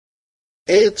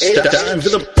It's time for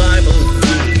the Bible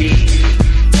Geek.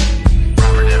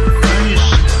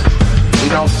 We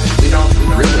don't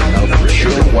really know for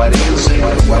sure what is and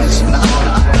what is not.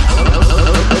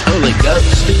 Holy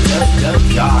Ghost,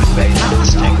 God,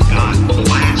 basically, God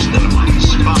blasted him on the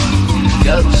spot.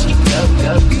 Ghost,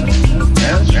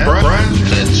 yes, friends,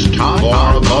 it's time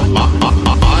for the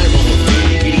Bible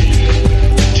Geek.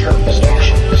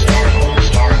 Interpretation,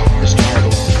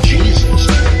 startle, Jesus,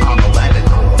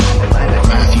 allegorical,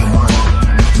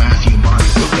 Matthew, Mark,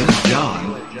 Luke, and John.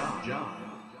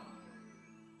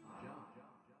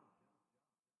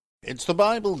 It's the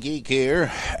Bible Geek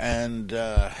here, and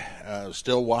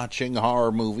still watching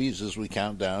horror movies as we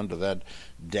count down to that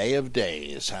day of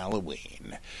days,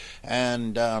 Halloween.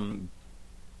 And,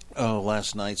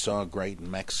 last night saw a great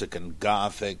Mexican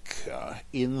Gothic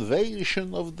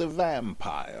Invasion of the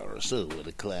Vampires. Oh, what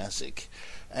a classic.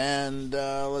 And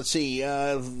let's see,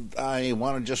 I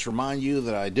want to just remind you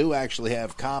that I do actually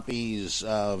have copies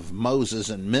of Moses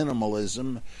and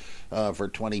Minimalism for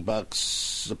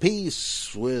 $20 a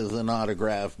piece with an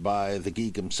autograph by the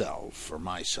Geek himself, or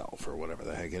myself, or whatever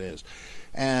the heck it is.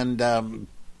 And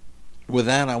with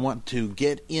that, I want to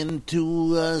get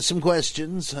into some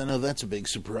questions. I know that's a big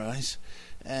surprise.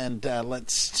 And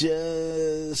let's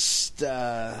just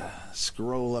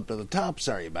scroll up to the top.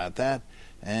 Sorry about that.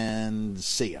 And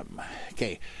see them.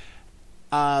 Okay.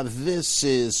 This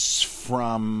is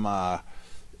from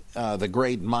the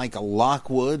great Michael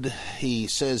Lockwood. He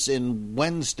says, in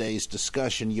Wednesday's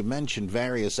discussion, you mentioned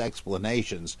various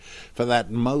explanations for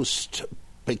that most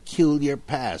peculiar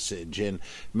passage in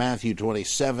Matthew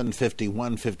 27,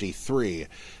 51, 53,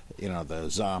 the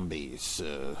zombies.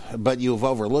 But you've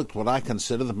overlooked what I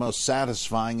consider the most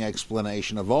satisfying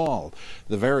explanation of all,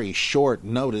 the very short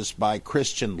notice by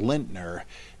Christian Lintner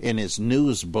in his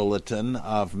news bulletin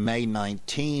of May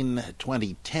 19,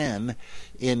 2010,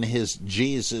 in his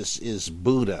Jesus is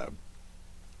Buddha,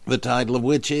 the title of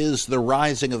which is The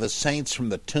Rising of the Saints from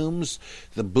the Tombs,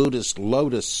 the Buddhist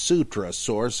Lotus Sutra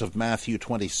source of Matthew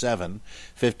 27,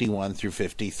 51 through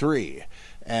 53.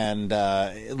 And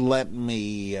let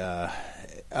me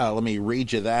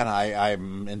read you that.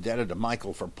 I'm indebted to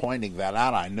Michael for pointing that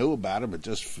out. I knew about it, but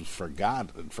just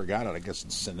forgot it. I guess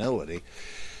it's senility.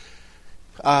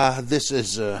 This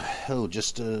is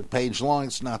just a page long.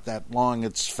 It's not that long.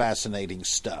 It's fascinating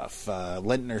stuff.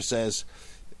 Lintner says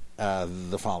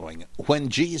the following: when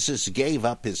Jesus gave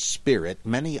up his spirit,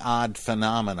 many odd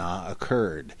phenomena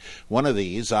occurred. One of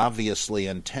these, obviously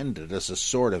intended as a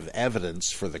sort of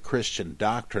evidence for the Christian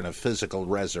doctrine of physical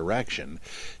resurrection,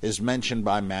 is mentioned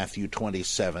by Matthew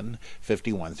 27,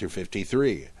 51 through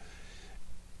 53.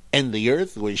 And the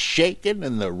earth was shaken,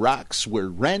 and the rocks were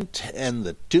rent, and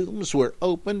the tombs were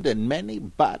opened, and many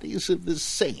bodies of the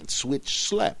saints which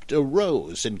slept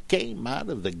arose and came out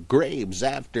of the graves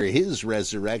after his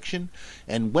resurrection,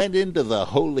 and went into the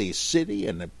holy city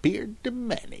and appeared to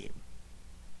many.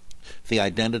 The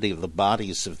identity of the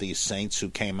bodies of these saints who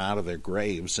came out of their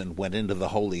graves and went into the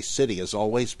holy city has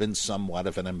always been somewhat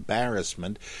of an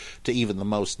embarrassment to even the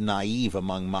most naive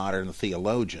among modern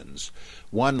theologians.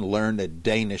 One learned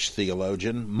Danish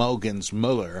theologian, Mogens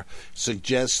Müller,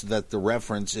 suggests that the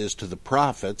reference is to the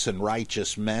prophets and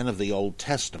righteous men of the Old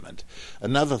Testament.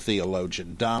 Another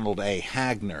theologian, Donald A.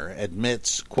 Hagner,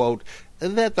 admits, quote,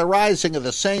 that the rising of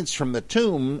the saints from the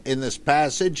tomb in this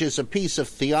passage is a piece of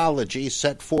theology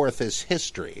set forth as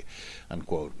history,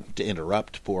 unquote. To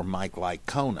interrupt, poor Mike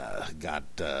Lycona got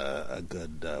a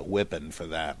good whipping for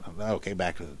that. Okay,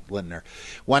 back to Lindner.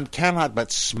 One cannot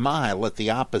but smile at the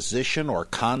opposition or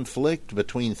conflict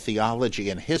between theology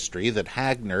and history that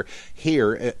Hagner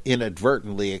here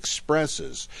inadvertently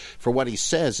expresses, for what he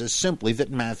says is simply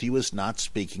that Matthew is not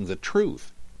speaking the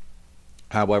truth.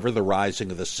 However, the rising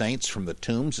of the saints from the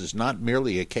tombs is not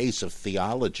merely a case of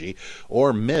theology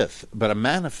or myth, but a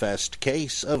manifest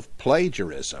case of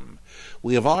plagiarism.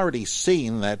 We have already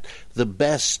seen that the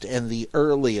best and the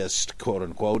earliest,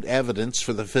 quote-unquote, evidence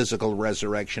for the physical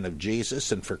resurrection of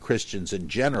Jesus and for Christians in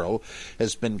general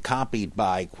has been copied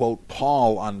by, quote,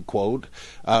 Paul, unquote,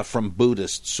 from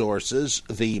Buddhist sources,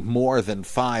 the more than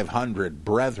 500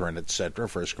 brethren, etc.,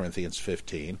 1 Corinthians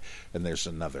 15, and there's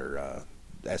another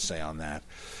essay on that.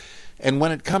 And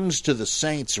when it comes to the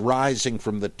saints rising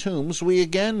from the tombs, we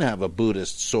again have a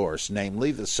Buddhist source,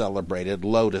 namely the celebrated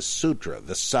Lotus Sutra,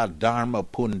 the Saddharma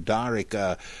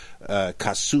Pundarika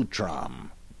Kasutram.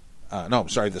 The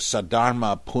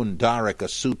Saddharma Pundarika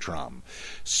Sutram,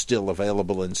 still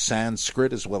available in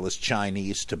Sanskrit as well as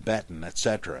Chinese, Tibetan,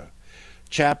 etc.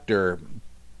 Chapter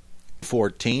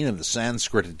 14 in the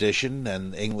Sanskrit edition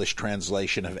and English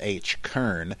translation of H.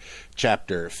 Kern,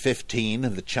 chapter 15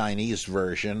 in the Chinese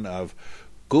version of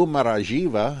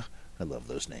Kumarajiva, I love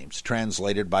those names,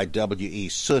 translated by W. E.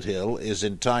 Soothill, is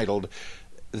entitled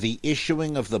The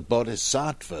Issuing of the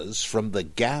Bodhisattvas from the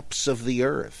Gaps of the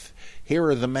Earth. Here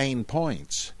are the main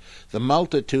points. The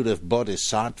multitude of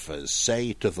bodhisattvas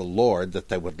say to the Lord that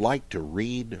they would like to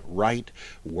read, write,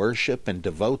 worship, and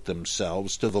devote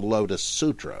themselves to the Lotus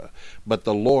Sutra, but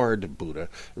the Lord, Buddha,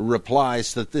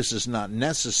 replies that this is not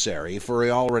necessary, for he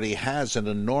already has an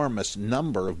enormous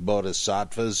number of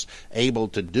bodhisattvas able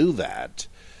to do that.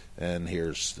 And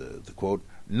here's the quote.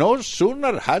 No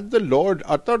sooner had the Lord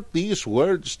uttered these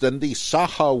words than the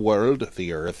Saha world,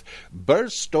 the earth,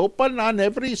 burst open on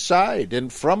every side,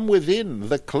 and from within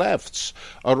the clefts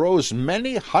arose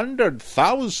many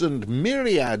 100,000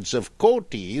 myriads of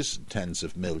kotis, tens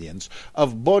of millions,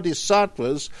 of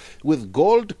bodhisattvas with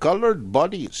gold-colored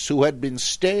bodies who had been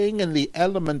staying in the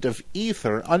element of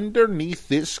ether underneath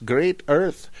this great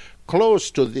earth,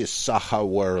 close to this Saha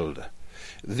world.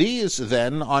 These,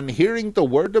 then, on hearing the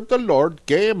word of the Lord,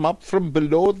 came up from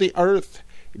below the earth.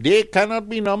 They cannot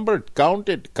be numbered,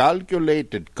 counted,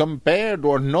 calculated, compared,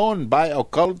 or known by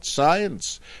occult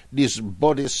science. These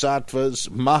bodhisattvas,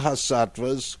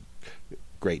 mahasattvas,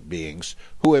 great beings,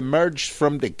 who emerged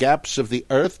from the gaps of the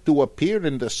earth to appear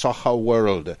in the Saha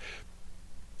world.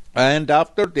 And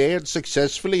after they had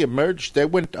successfully emerged, they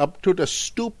went up to the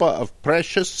stupa of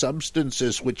precious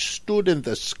substances which stood in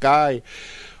the sky,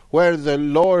 where the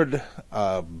Lord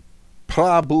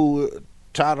Prabhu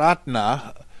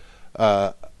Taratna,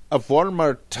 a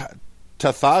former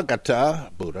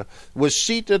Tathagata, Buddha, was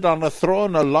seated on a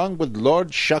throne along with Lord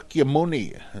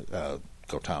Shakyamuni,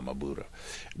 Gautama Buddha.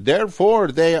 Therefore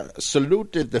they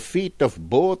saluted the feet of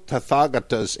both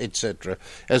Tathagatas, etc.,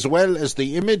 as well as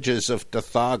the images of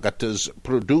Tathagatas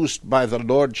produced by the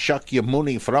Lord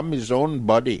Shakyamuni from his own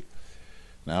body.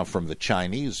 Now from the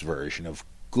Chinese version of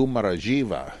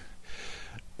Kumarajiva.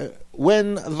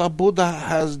 When the Buddha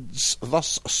has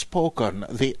thus spoken,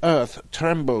 the earth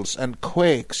trembles and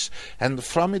quakes, and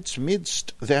from its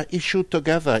midst there issue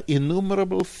together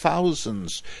innumerable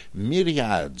thousands,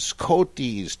 myriads,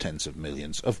 kotis, tens of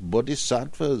millions, of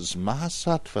bodhisattvas,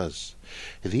 mahasattvas.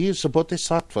 These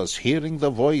bodhisattvas, hearing the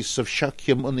voice of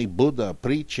Shakyamuni Buddha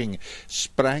preaching,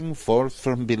 sprang forth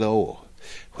from below.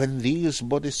 When these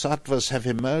bodhisattvas have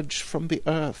emerged from the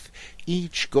earth,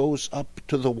 each goes up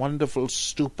to the wonderful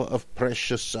stupa of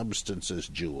precious substances,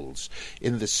 jewels,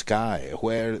 in the sky,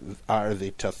 where are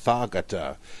the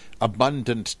Tathagata,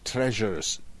 abundant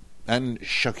treasures, and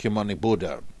Shakyamuni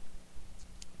Buddha.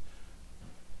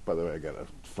 By the way, I got a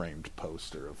framed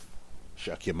poster of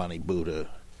Shakyamuni Buddha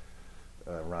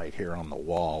right here on the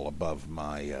wall above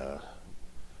my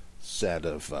set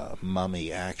of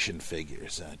mummy action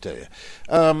figures, I tell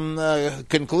you.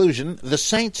 Conclusion, the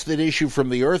saints that issue from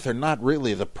the earth are not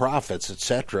really the prophets,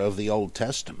 etc., of the Old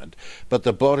Testament, but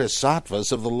the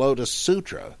bodhisattvas of the Lotus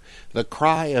Sutra. The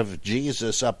cry of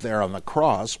Jesus up there on the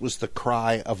cross was the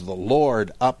cry of the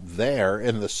Lord up there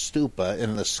in the stupa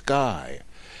in the sky.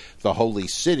 The holy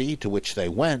city to which they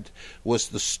went was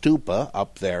the stupa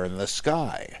up there in the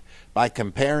sky. By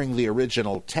comparing the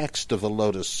original text of the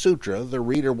Lotus Sutra, the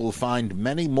reader will find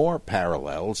many more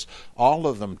parallels, all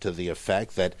of them to the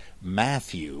effect that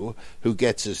Matthew, who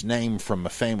gets his name from a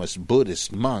famous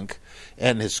Buddhist monk,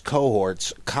 and his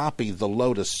cohorts copied the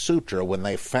Lotus Sutra when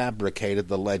they fabricated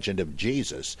the legend of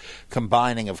Jesus,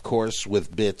 combining, of course,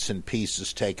 with bits and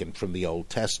pieces taken from the Old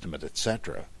Testament,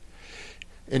 etc.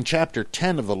 In Chapter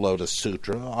 10 of the Lotus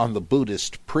Sutra, on the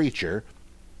Buddhist preacher,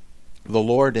 the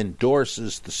Lord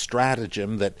endorses the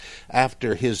stratagem that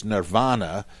after his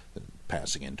nirvana,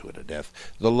 passing into it at death,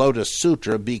 the Lotus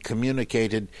Sutra be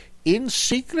communicated in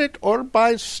secret or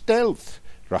by stealth,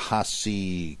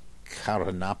 rahasi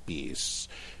karanapis,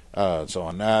 so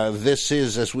on. This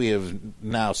is, as we have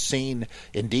now seen,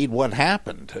 indeed what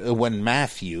happened when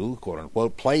Matthew,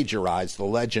 quote-unquote, plagiarized the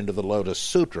legend of the Lotus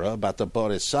Sutra about the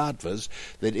bodhisattvas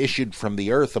that issued from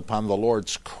the earth upon the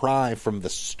Lord's cry from the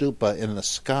stupa in the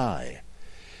sky.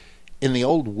 In the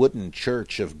old wooden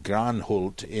church of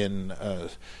Granhult in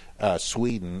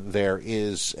Sweden, there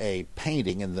is a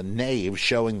painting in the nave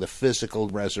showing the physical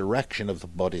resurrection of the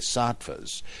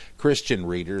bodhisattvas. Christian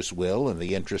readers will, in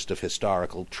the interest of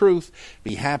historical truth,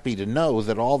 be happy to know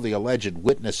that all the alleged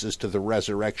witnesses to the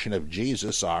resurrection of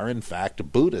Jesus are, in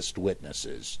fact, Buddhist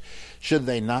witnesses. Should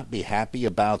they not be happy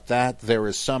about that, there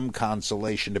is some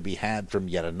consolation to be had from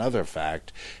yet another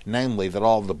fact, namely that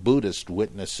all the Buddhist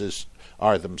witnesses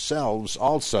are themselves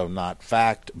also not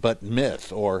fact but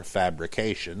myth or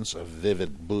fabrications of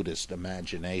vivid Buddhist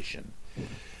imagination.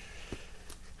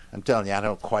 I'm telling you, I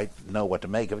don't quite know what to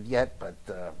make of it yet, but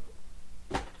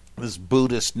this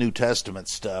Buddhist New Testament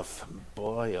stuff,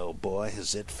 boy, oh boy,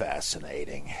 is it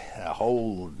fascinating. A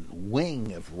whole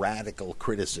wing of radical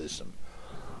criticism.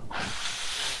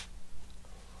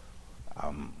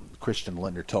 Christian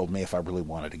Linder told me if I really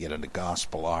wanted to get into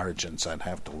gospel origins, I'd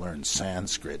have to learn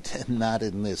Sanskrit. Not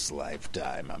in this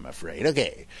lifetime, I'm afraid.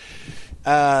 Okay.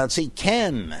 Let's see.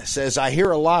 Ken says, I hear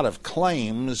a lot of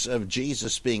claims of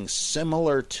Jesus being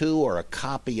similar to or a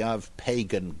copy of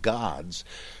pagan gods,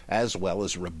 as well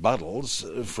as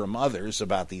rebuttals from others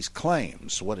about these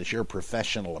claims. What is your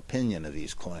professional opinion of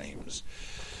these claims?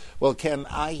 Well, Ken,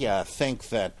 I think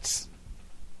that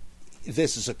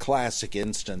this is a classic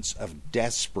instance of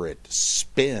desperate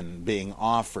spin being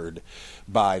offered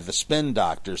by the spin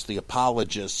doctors, the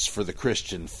apologists for the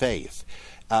Christian faith.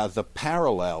 The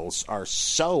parallels are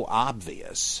so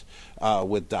obvious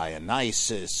with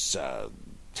Dionysus,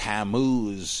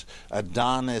 Tammuz,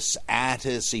 Adonis,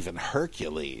 Attis, even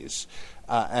Hercules,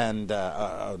 and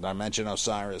I mentioned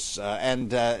Osiris, and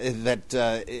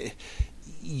that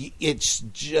it's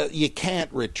you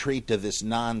can't retreat to this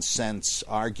nonsense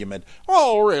argument.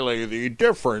 Oh, really, the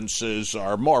differences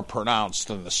are more pronounced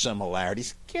than the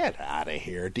similarities. Get out of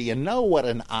here. Do you know what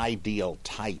an ideal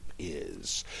type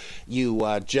is?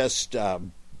 You just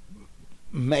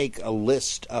make a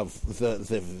list of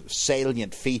the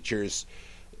salient features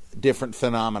different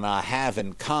phenomena have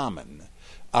in common,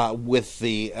 with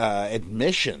the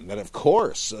admission that, of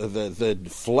course, the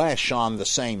flesh on the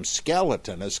same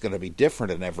skeleton is going to be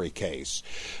different in every case.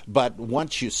 But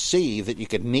once you see that you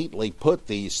can neatly put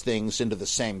these things into the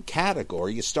same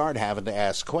category, you start having to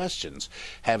ask questions.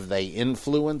 Have they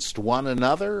influenced one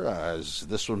another? Is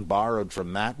this one borrowed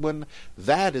from that one?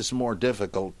 That is more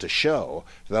difficult to show,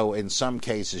 though in some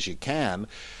cases you can.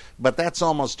 But that's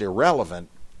almost irrelevant.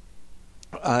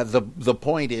 The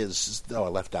point is, I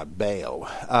left out Baal.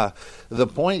 The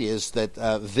point is that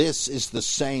this is the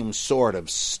same sort of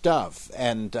stuff,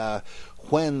 and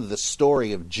when the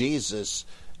story of Jesus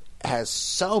has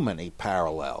so many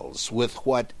parallels with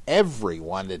what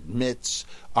everyone admits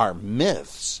are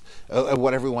myths,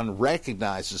 what everyone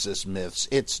recognizes as myths,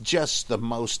 it's just the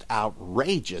most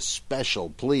outrageous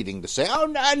special pleading to say, oh,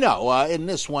 no, in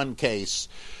this one case,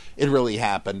 it really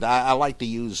happened. I like to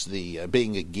use the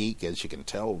being a geek, as you can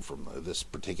tell from this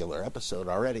particular episode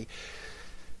already.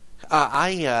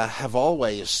 I have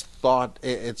always thought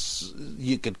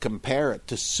you could compare it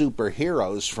to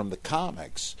superheroes from the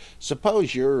comics.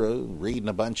 Suppose you're reading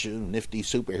a bunch of nifty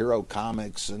superhero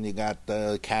comics, and you got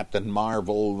Captain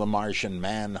Marvel, the Martian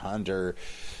Manhunter,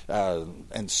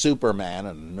 and Superman,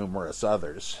 and numerous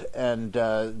others,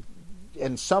 and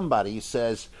somebody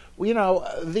says, well, you know,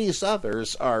 these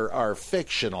others are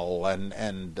fictional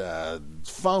and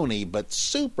phony, but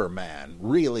Superman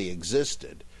really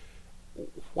existed.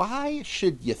 Why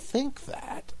should you think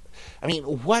that? I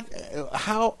mean,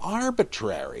 how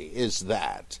arbitrary is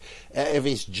that? If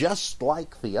he's just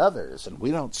like the others and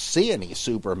we don't see any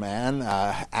Superman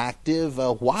active,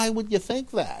 why would you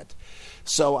think that?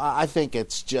 So I think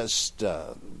it's just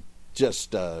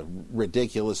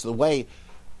ridiculous. The way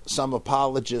some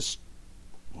apologists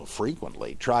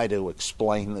frequently try to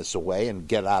explain this away and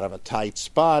get out of a tight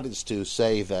spot is to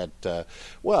say that,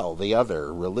 the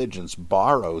other religions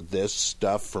borrowed this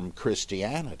stuff from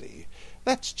Christianity.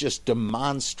 That's just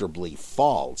demonstrably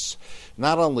false.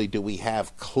 Not only do we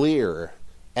have clear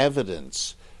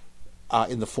evidence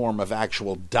in the form of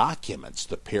actual documents,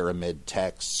 the pyramid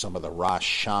texts, some of the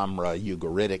Rosh Shamra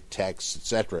Ugaritic texts,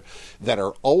 etc., that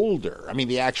are older. I mean,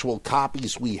 the actual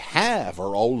copies we have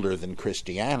are older than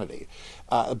Christianity.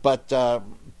 And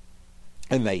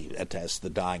they attest the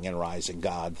dying and rising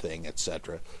God thing,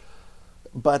 etc.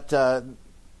 But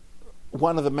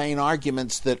one of the main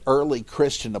arguments that early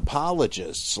Christian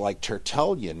apologists like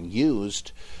Tertullian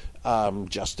used,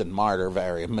 Justin Martyr,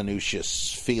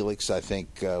 Minucius Felix, I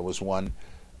think, was one.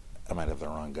 I might have the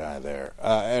wrong guy there.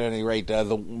 At any rate,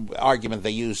 the argument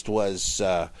they used was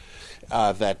that,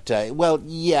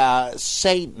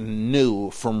 Satan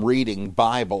knew from reading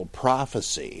Bible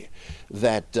prophecy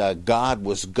that God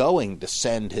was going to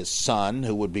send his son,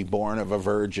 who would be born of a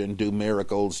virgin, do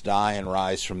miracles, die, and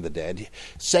rise from the dead.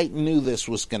 Satan knew this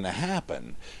was going to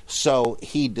happen, so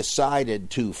he decided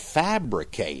to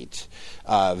fabricate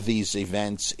these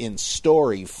events in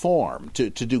story form, to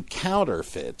do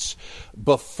counterfeits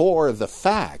before the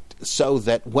fact, so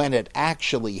that when it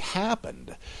actually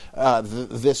happened,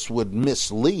 this would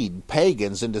mislead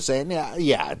pagans into saying,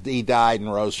 yeah, he died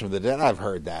and rose from the dead. I've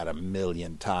heard that a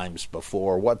million times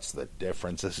before. What's the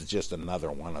difference? This is just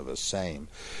another one of the same.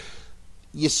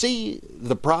 You see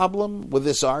the problem with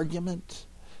this argument?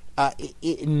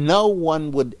 No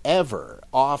one would ever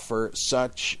offer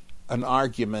such an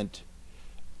argument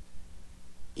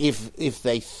if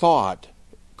they thought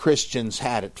Christians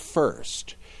had it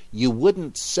first. You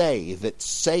wouldn't say that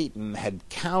Satan had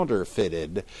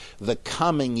counterfeited the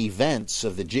coming events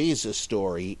of the Jesus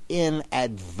story in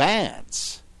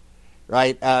advance,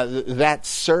 right? That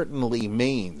certainly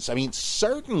means that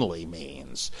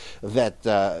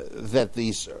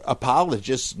these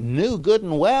apologists knew good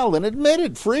and well and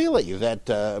admitted freely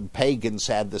that pagans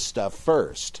had the stuff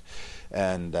first.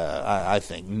 And I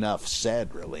think enough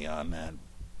said, really, on that.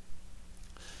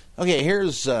 Okay,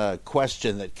 here's a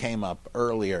question that came up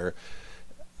earlier.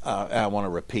 I want to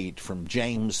repeat from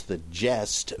James the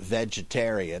Jest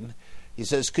Vegetarian. He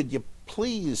says, could you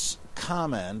please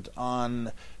comment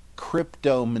on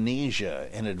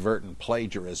cryptomnesia, inadvertent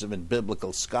plagiarism in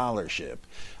biblical scholarship?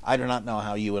 I do not know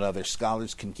how you and other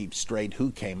scholars can keep straight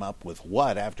who came up with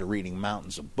what after reading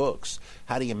mountains of books.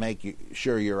 How do you make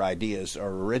sure your ideas are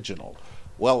original?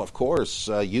 Well, of course,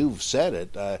 you've said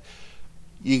it.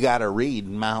 You got to read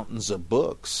mountains of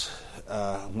books.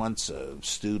 Once a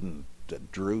student,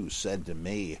 Drew, said to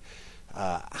me,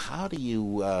 how do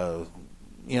you,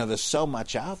 there's so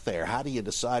much out there. How do you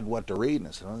decide what to read? And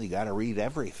I said, well, you got to read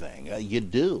everything. You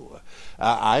do.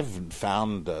 I've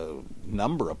found a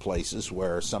number of places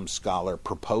where some scholar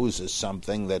proposes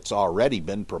something that's already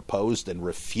been proposed and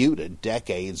refuted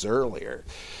decades earlier.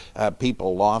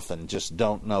 People often just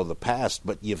don't know the past,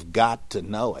 but you've got to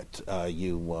know it.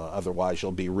 Otherwise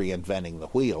you'll be reinventing the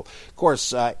wheel. Of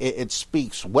course, it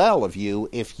speaks well of you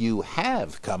if you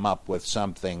have come up with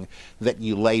something that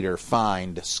you later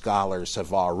find scholars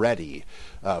have already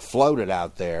floated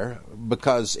out there,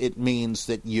 because it means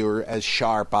that you're as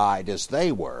sharp-eyed as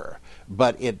they were.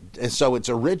 So it's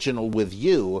original with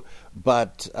you,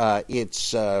 but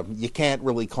you can't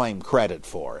really claim credit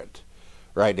for it.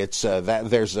 Right, it's that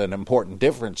there's an important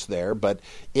difference there, but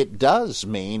it does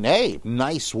mean, hey,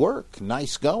 nice work,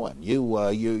 nice going.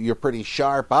 You're pretty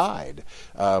sharp-eyed.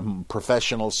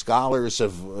 Professional scholars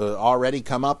have already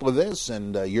come up with this,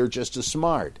 and you're just as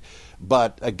smart.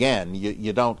 But again,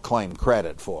 you don't claim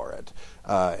credit for it,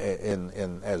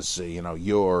 as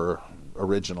your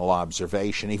original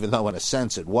observation, even though in a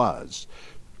sense it was.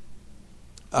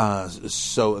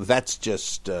 So that's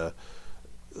just.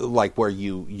 Like where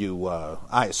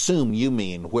I assume you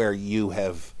mean where you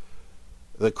have,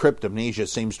 the cryptomnesia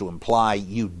seems to imply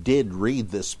you did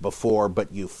read this before,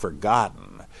 but you've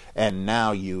forgotten, and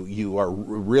now you are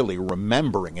really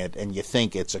remembering it, and you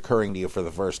think it's occurring to you for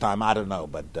the first time. I don't know,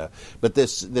 but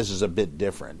this is a bit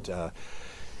different.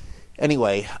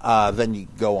 Anyway, then you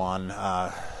go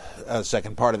on.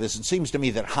 Second part of this, it seems to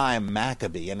me that Hyam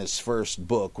Maccoby, in his first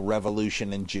book,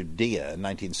 Revolution in Judea, in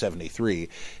 1973,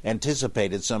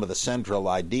 anticipated some of the central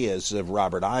ideas of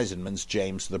Robert Eisenman's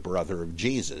James the Brother of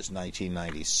Jesus,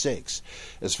 1996.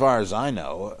 As far as I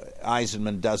know,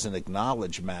 Eisenman doesn't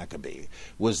acknowledge Maccoby.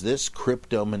 Was this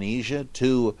cryptomnesia?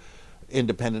 Two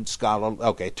independent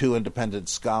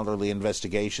scholarly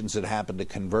investigations that happened to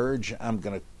converge? I'm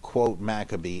going to quote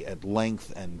Maccoby at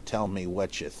length and tell me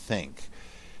what you think.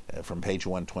 From page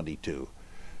 122.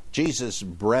 Jesus'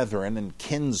 brethren and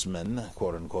kinsmen,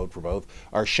 quote-unquote, for both,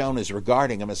 are shown as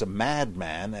regarding him as a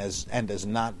madman and as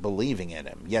not believing in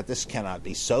him. Yet this cannot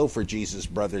be so, for Jesus'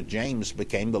 brother James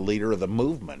became the leader of the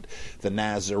movement. The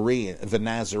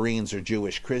Nazarenes, or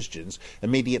Jewish Christians,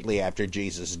 immediately after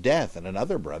Jesus' death, and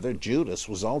another brother, Judas,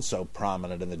 was also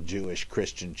prominent in the Jewish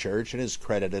Christian church and is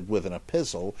credited with an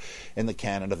epistle in the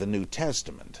canon of the New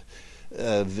Testament.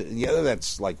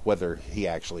 That's like whether he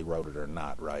actually wrote it or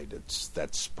not, right?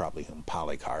 That's probably whom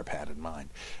Polycarp had in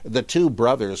mind. The two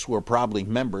brothers were probably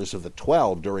members of the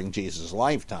 12 during Jesus'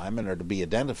 lifetime and are to be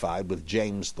identified with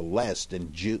James the Less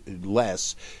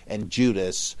and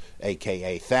Judas,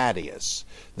 a.k.a. Thaddeus.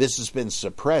 This has been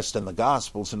suppressed in the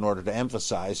Gospels in order to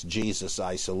emphasize Jesus'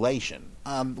 isolation.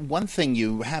 One thing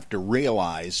you have to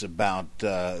realize about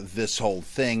this whole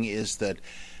thing is that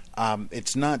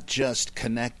it's not just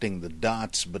connecting the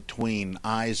dots between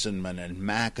Eisenman and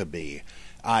Maccoby.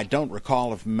 I don't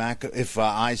recall if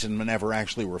Eisenman ever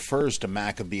actually refers to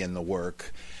Maccoby in the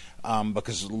work,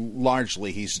 because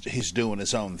largely he's doing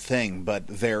his own thing. But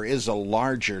there is a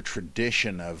larger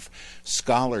tradition of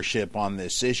scholarship on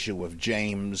this issue of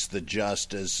James the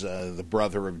Just as the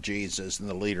brother of Jesus and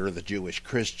the leader of the Jewish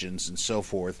Christians and so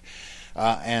forth.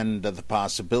 and the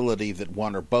possibility that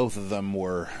one or both of them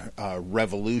were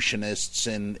revolutionists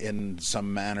in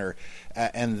some manner.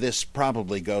 And this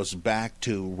probably goes back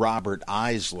to Robert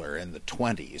Eisler in the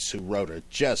 1920s, who wrote a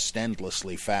just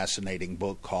endlessly fascinating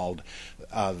book called,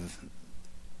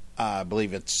 I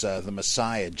believe it's The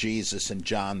Messiah, Jesus, and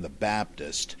John the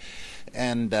Baptist.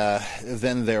 And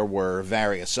then there were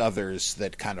various others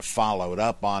that kind of followed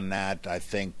up on that. I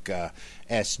think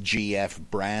S.G.F.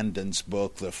 Brandon's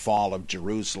book, The Fall of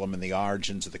Jerusalem and the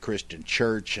Origins of the Christian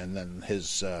Church, and then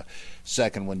his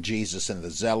second one, Jesus and the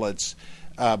Zealots.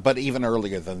 But even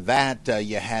earlier than that,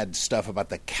 you had stuff about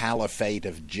the Caliphate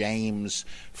of James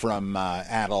from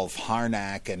Adolf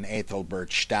Harnack and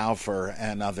Ethelbert Stauffer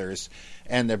and others.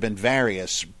 And there have been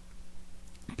various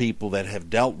people that have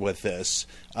dealt with this.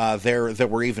 There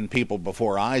were even people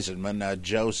before Eisenman.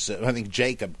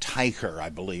 Jacob Teicher, I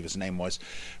believe his name was,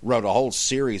 wrote a whole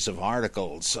series of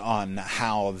articles on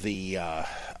how the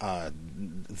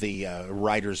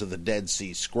writers of the Dead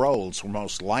Sea Scrolls were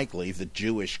most likely the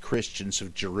Jewish Christians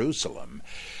of Jerusalem.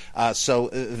 So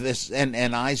this, and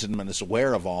Eisenman is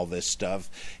aware of all this stuff.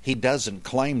 He doesn't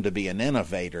claim to be an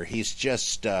innovator. He's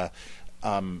just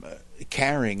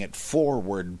carrying it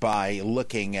forward by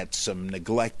looking at some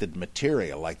neglected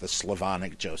material like the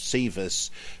Slavonic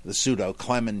Josephus, the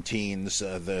Pseudo-Clementines,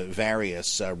 the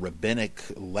various rabbinic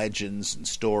legends and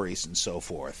stories and so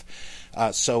forth.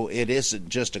 So it isn't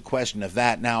just a question of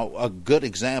that. Now, a good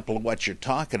example of what you're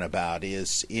talking about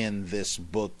is in this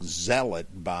book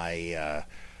Zealot by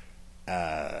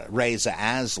Reza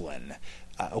Aslan,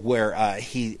 where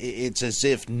it's as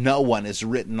if no one has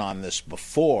written on this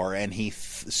before, and he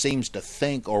seems to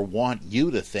think or want you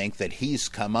to think that he's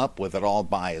come up with it all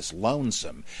by his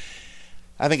lonesome.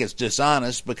 I think it's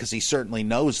dishonest because he certainly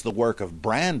knows the work of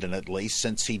Brandon, at least,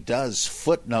 since he does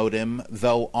footnote him,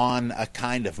 though on a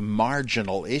kind of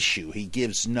marginal issue. He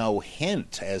gives no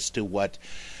hint as to what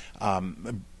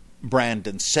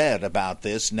Brandon said about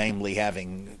this, namely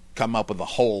having come up with the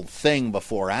whole thing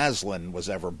before Aslan was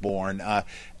ever born.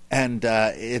 And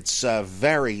it's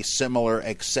very similar,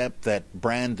 except that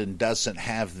Brandon doesn't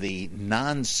have the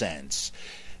nonsense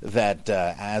that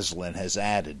Aslan has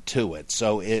added to it.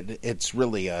 So it's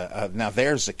really now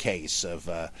there's a case of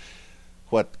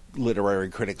what literary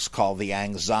critics call the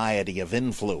anxiety of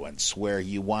influence, where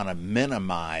you want to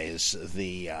minimize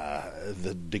the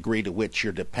degree to which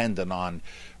you're dependent on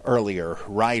earlier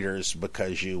writers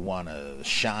because you want to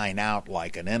shine out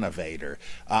like an innovator.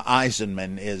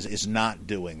 Eisenman is not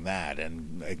doing that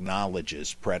and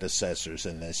acknowledges predecessors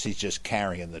in this. He's just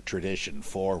carrying the tradition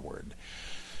forward.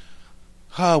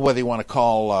 Whether you want to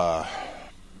call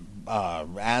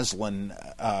Aslan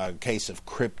case of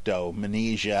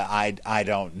cryptomnesia, I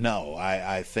don't know.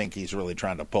 I think he's really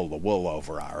trying to pull the wool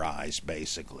over our eyes,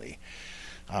 basically.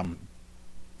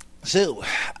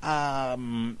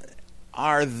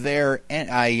 Are there?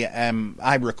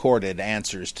 I recorded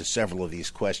answers to several of these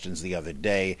questions the other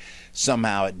day.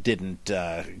 Somehow it didn't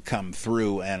come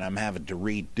through, and I'm having to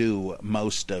redo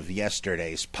most of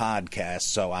yesterday's podcast,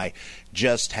 so I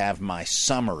just have my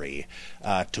summary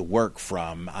to work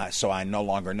from, so I no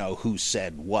longer know who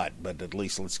said what, but at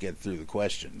least let's get through the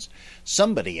questions.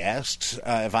 Somebody asked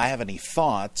if I have any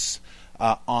thoughts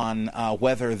on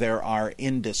whether there are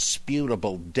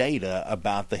indisputable data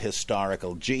about the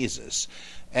historical Jesus.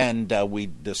 And we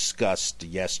discussed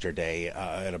yesterday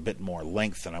at a bit more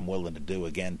length than I'm willing to do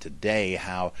again today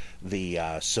how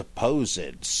the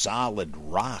supposed solid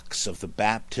rocks of the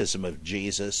baptism of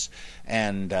Jesus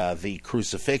and the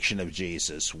crucifixion of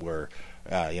Jesus were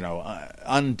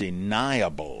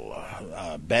undeniable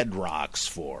bedrocks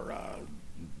for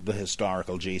the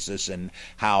historical Jesus, and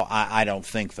how I don't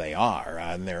think they are.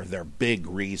 And there are big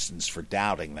reasons for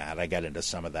doubting that. I get into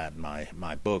some of that in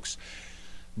my books.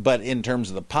 But in terms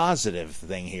of the positive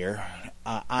thing here,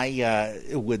 I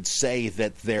would say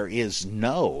that there is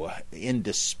no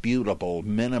indisputable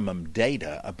minimum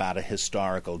data about a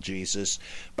historical Jesus,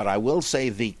 but I will say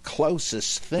the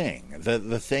closest thing,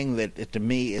 the thing that to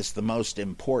me is the most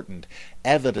important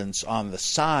evidence on the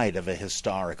side of a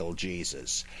historical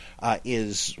Jesus,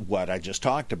 is what I just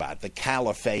talked about, the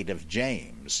Caliphate of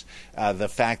James. The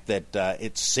fact that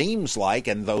it seems like,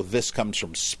 and though this comes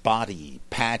from spotty,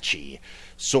 patchy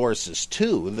sources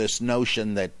too, this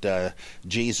notion that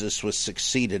Jesus was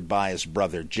succeeded by his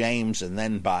brother James and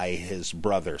then by his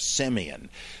brother Simeon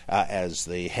as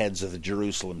the heads of the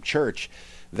Jerusalem church.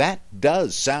 That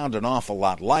does sound an awful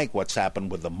lot like what's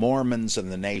happened with the Mormons and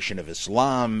the Nation of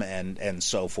Islam and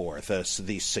so forth,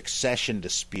 these succession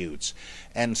disputes.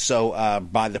 And so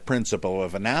by the principle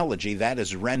of analogy, that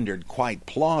is rendered quite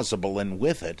plausible, and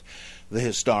with it, the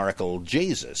historical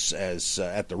Jesus as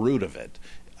at the root of it,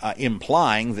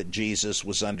 implying that Jesus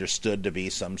was understood to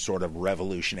be some sort of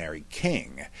revolutionary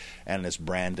king. And as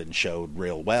Brandon showed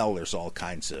real well, there's all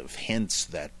kinds of hints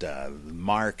that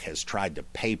Mark has tried to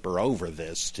paper over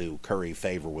this to curry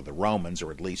favor with the Romans, or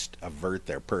at least avert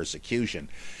their persecution.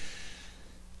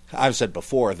 I've said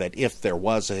before that if there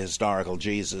was a historical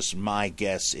Jesus, my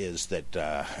guess is that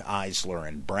Eisler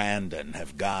and Brandon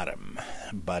have got him.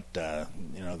 But,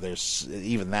 there's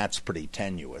even that's pretty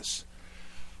tenuous.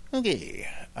 Okay,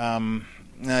 now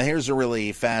here's a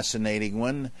really fascinating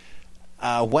one.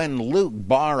 When Luke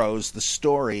borrows the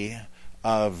story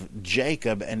of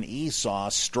Jacob and Esau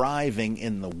striving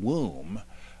in the womb,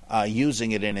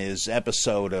 using it in his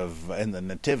episode in the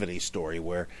Nativity story,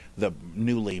 where the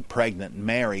newly pregnant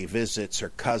Mary visits her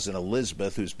cousin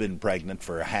Elizabeth, who's been pregnant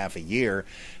for half a year,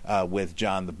 with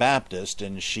John the Baptist,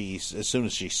 and as soon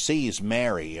as she sees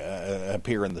Mary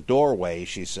appear in the doorway,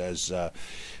 she says,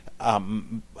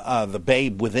 the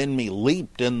babe within me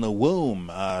leaped in the womb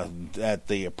at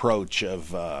the approach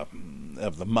of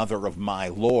the mother of my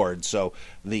Lord. So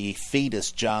the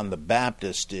fetus John the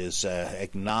Baptist is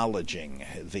acknowledging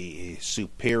the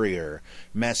superior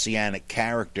messianic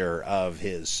character of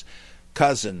his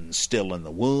cousin still in the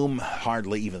womb,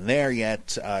 hardly even there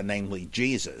yet, namely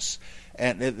Jesus.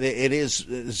 And it is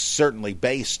certainly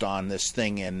based on this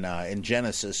thing in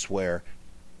Genesis where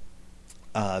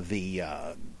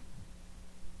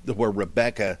where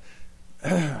Rebecca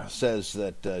says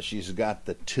that she's got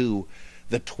the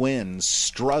twins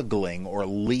struggling or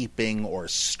leaping or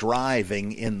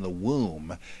striving in the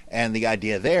womb. And the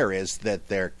idea there is that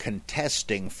they're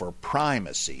contesting for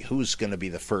primacy. Who's going to be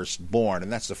the firstborn?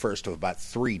 And that's the first of about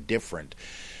 3 different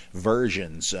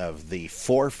versions of the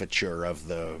forfeiture of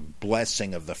the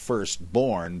blessing of the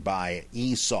firstborn by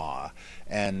Esau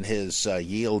and his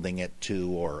yielding it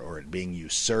to or it being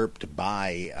usurped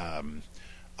by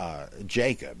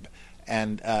Jacob.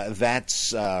 And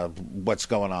that's what's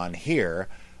going on here,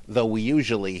 though we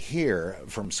usually hear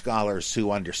from scholars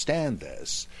who understand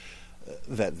this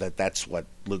that's what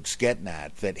Luke's getting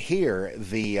at, that here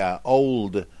the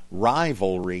old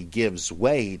rivalry gives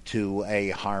way to a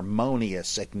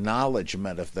harmonious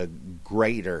acknowledgement of the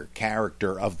greater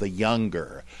character of the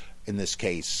younger, in this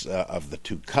case of the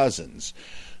 2 cousins.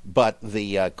 But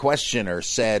the questioner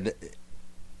said,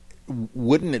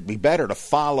 wouldn't it be better to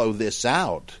follow this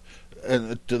out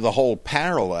to the whole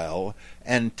parallel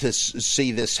and to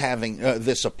see this having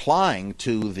this applying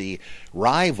to the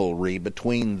rivalry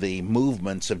between the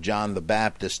movements of John the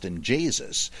Baptist and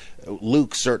Jesus?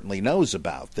 Luke certainly knows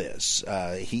about this.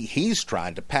 He's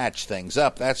trying to patch things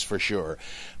up, that's for sure.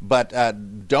 But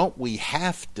don't we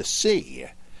have to see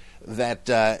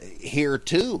that here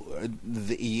too,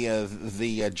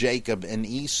 the Jacob and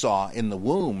Esau in the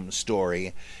womb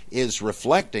story is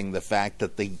reflecting the fact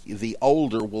that the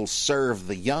older will serve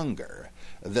the younger,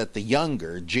 that the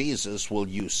younger, Jesus, will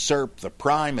usurp the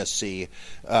primacy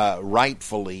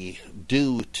rightfully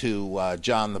due to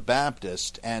John the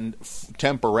Baptist and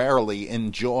temporarily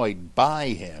enjoyed by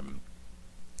him.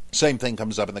 Same thing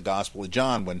comes up in the Gospel of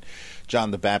John when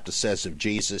John the Baptist says of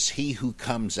Jesus, "He who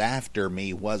comes after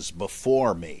me was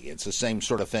before me." It's the same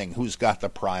sort of thing. Who's got the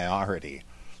priority?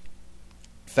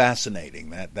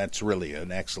 Fascinating. That's really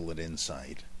an excellent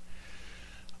insight.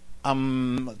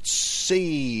 Let's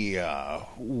see.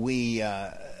 We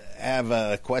have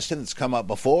a question that's come up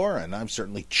before, and I've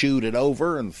certainly chewed it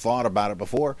over and thought about it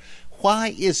before.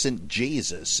 Why isn't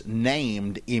Jesus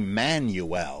named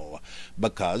Emmanuel?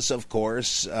 Because, of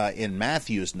course, in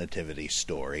Matthew's nativity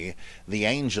story, the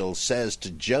angel says to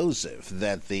Joseph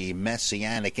that the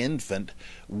messianic infant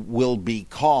will be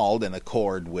called, in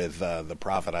accord with the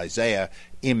prophet Isaiah,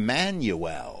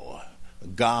 Emmanuel.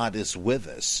 God is with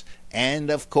us.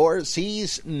 And, of course,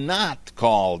 he's not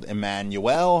called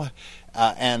Emmanuel.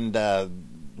 And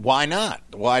why not?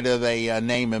 Why do they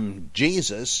name him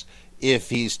Jesus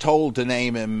if he's told to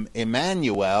name him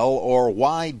Emmanuel? Or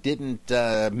why didn't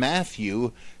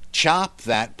Matthew chop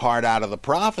that part out of the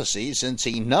prophecy, since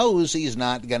he knows he's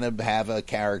not going to have a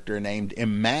character named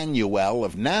Emmanuel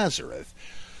of Nazareth?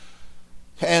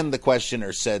 And the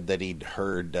questioner said that he'd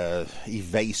heard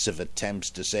evasive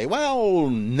attempts to say, well,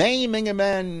 naming him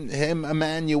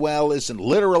Emmanuel isn't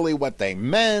literally what they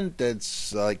meant.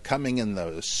 It's like coming in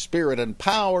the spirit and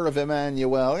power of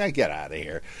Emmanuel. Get out of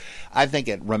here. I think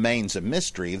it remains a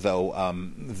mystery, though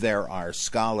there are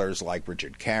scholars like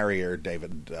Richard Carrier,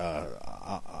 David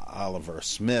Oliver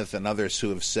Smith, and others who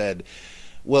have said,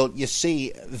 well, you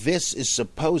see, this is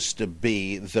supposed to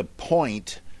be the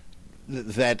point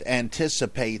that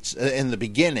anticipates, in the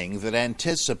beginning, that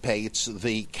anticipates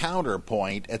the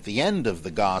counterpoint at the end of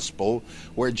the gospel,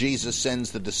 where Jesus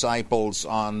sends the disciples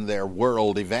on their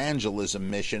world evangelism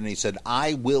mission. He said,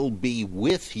 I will be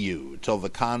with you till the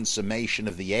consummation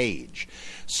of the age.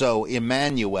 So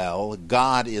Emmanuel,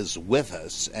 God is with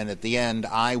us, and at the end,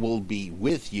 I will be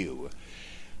with you.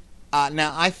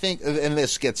 Now, I think, and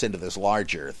this gets into this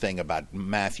larger thing about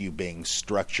Matthew being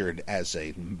structured as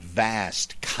a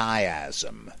vast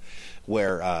chiasm,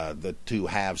 where the two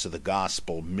halves of the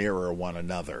gospel mirror one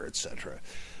another, etc.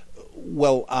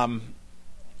 Well,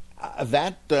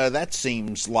 that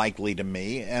seems likely to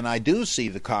me, and I do see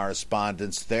the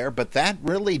correspondence there, but that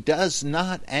really does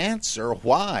not answer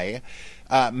why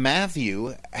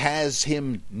Matthew has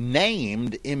him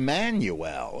named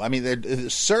Emmanuel. I mean,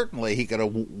 certainly he could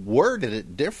have worded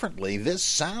it differently. This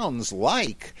sounds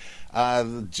like,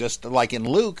 just like in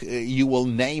Luke, you will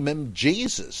name him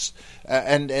Jesus.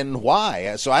 And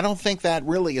why? So I don't think that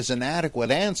really is an adequate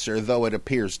answer, though it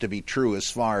appears to be true as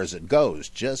far as it goes.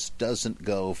 Just doesn't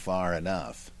go far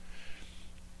enough.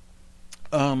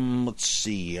 Let's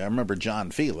see. I remember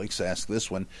John Felix asked this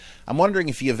one. I'm wondering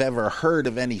if you've ever heard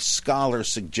of any scholar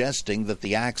suggesting that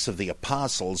the Acts of the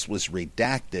Apostles was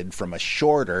redacted from a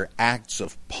shorter Acts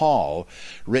of Paul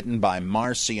written by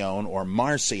Marcion or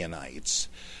Marcionites.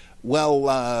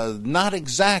 Well, not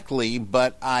exactly,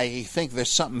 but I think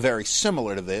there's something very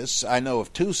similar to this. I know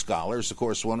of two scholars. Of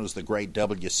course, one was the great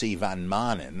W.C. van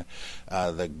Manen,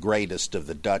 the greatest of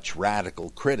the Dutch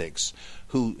radical critics,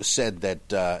 who said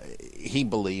that he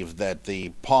believed that the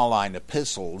Pauline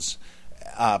epistles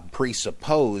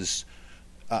presuppose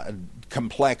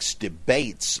complex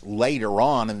debates later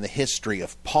on in the history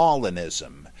of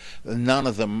Paulinism. None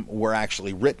of them were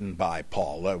actually written by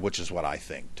Paul, which is what I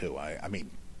think, too.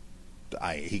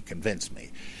 He convinced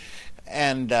me.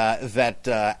 And that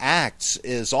Acts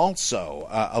is also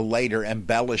a later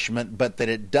embellishment, but that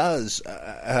it does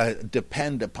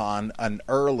depend upon an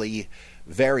early,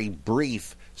 very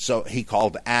brief, so he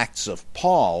called Acts of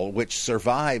Paul, which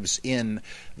survives in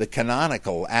the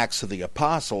canonical Acts of the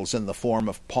Apostles in the form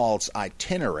of Paul's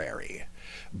itinerary.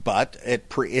 But it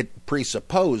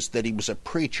presupposed that he was a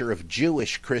preacher of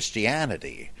Jewish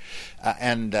Christianity.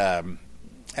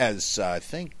 As I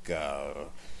think,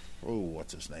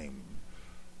 what's his name?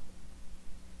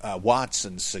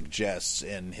 Watson suggests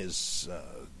in his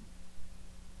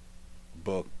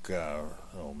book,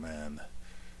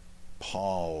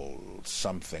 Paul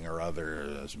something or other,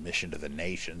 his Mission to the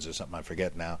Nations or something, I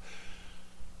forget now,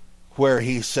 where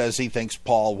he says he thinks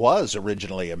Paul was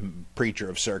originally a preacher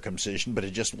of circumcision, but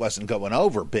it just wasn't going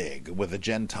over big with the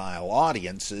Gentile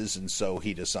audiences, and so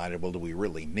he decided, well, do we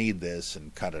really need this,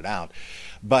 and cut it out.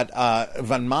 But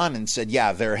Van Manen said,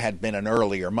 yeah, there had been an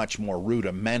earlier, much more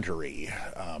rudimentary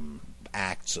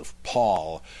Acts of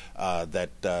Paul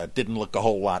that didn't look a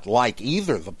whole lot like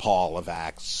either the Paul of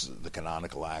Acts, the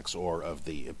canonical Acts, or of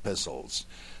the epistles.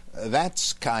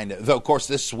 That's kind of, though of course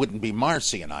this wouldn't be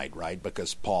Marcionite, right,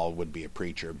 because Paul would be a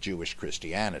preacher of Jewish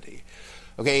Christianity.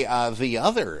 Okay, the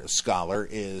other scholar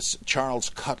is Charles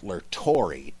Cutler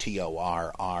Torrey,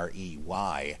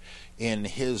 Torrey, in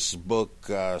his book,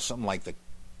 something like the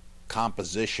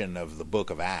composition of the book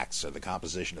of Acts, or the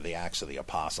composition of the Acts of the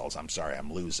Apostles. I'm sorry,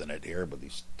 I'm losing it here with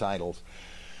these titles.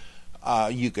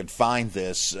 You could find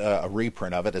this, a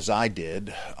reprint of it, as I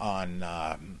did, on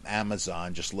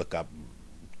Amazon. Just look up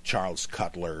Charles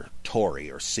Cutler Torrey,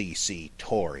 or C.C.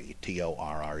 Torrey,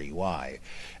 Torrey.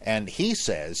 And he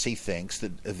says, he thinks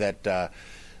that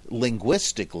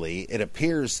linguistically it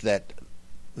appears that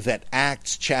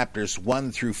Acts chapters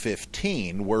 1 through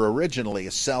 15 were originally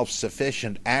a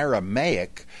self-sufficient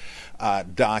Aramaic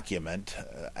document,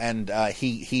 and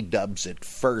he dubs it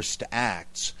First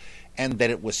Acts, and that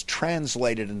it was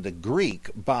translated into Greek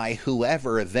by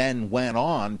whoever then went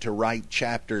on to write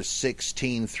chapters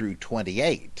 16 through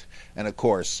 28. And of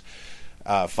course,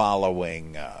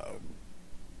 following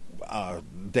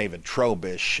David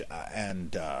Trobisch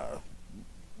and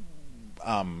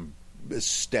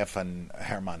Stefan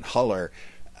Hermann Huller,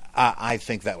 I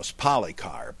think that was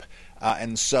Polycarp.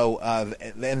 And so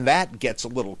then that gets a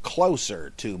little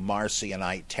closer to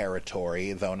Marcionite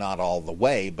territory, though not all the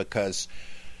way, because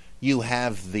you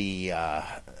have the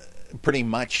pretty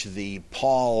much the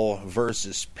Paul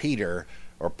versus Peter,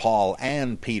 or Paul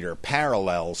and Peter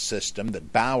parallel system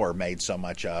that Bauer made so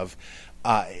much of,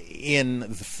 in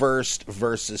the first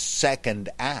versus second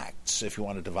acts, if you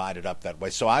want to divide it up that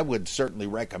way. So I would certainly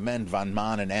recommend Van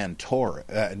Manen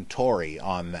and Torrey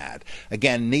on that.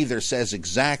 Again, neither says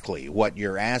exactly what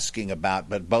you're asking about,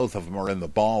 but both of them are in the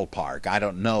ballpark. I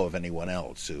don't know of anyone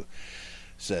else who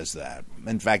says that.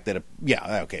 In fact,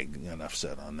 okay, enough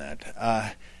said on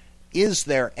that. Is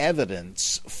there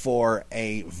evidence for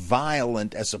a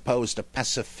violent as opposed to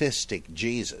pacifistic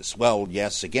Jesus? Well,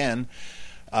 yes, again,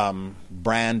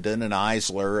 Brandon and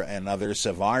Eisler and others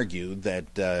have argued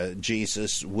that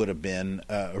Jesus would have been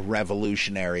a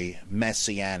revolutionary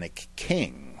messianic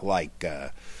king, like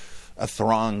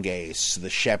Athronges, the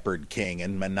shepherd king,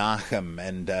 and Menachem,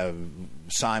 and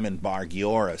Simon Bar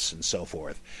Gioris, and so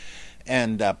forth.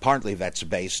 And partly that's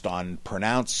based on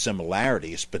pronounced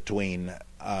similarities between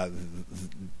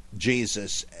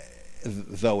Jesus,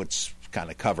 though it's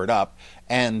kind of covered up,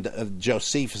 and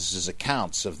Josephus's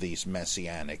accounts of these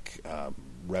messianic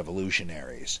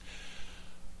revolutionaries.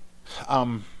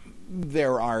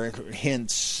 There are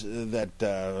hints that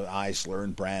Eisler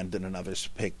and Brandon and others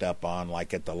picked up on,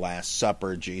 like at the Last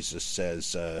Supper, Jesus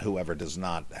says, whoever does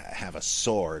not have a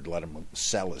sword, let him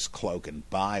sell his cloak and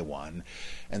buy one.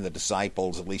 And the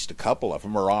disciples, at least a couple of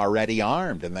them, are already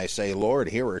armed, and they say, Lord,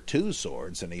 here are 2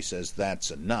 swords. And he says,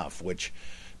 that's enough, which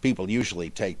people usually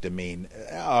take to mean,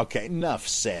 okay, enough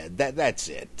said, that's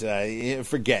it,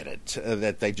 forget it,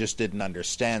 that they just didn't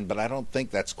understand. But I don't think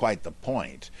that's quite the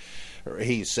point.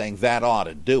 He's saying that ought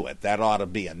to do it. That ought to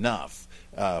be enough.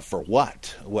 For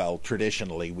what? Well,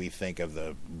 traditionally we think of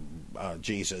the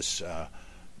Jesus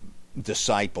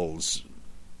disciples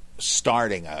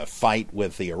starting a fight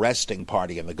with the arresting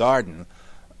party in the garden.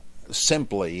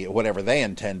 Simply, whatever they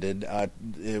intended,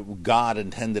 God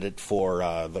intended it for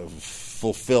the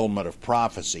fulfillment of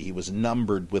prophecy. He was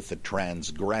numbered with the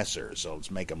transgressor, so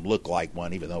let's make him look like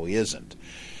one even though he isn't.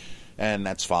 And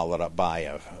that's followed up by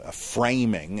a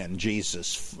framing and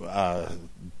Jesus'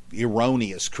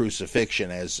 erroneous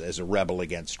crucifixion as a rebel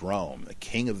against Rome, the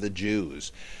king of the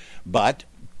Jews. But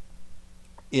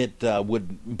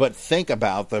think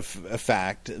about the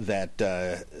fact that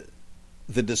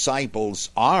the disciples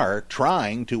are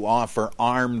trying to offer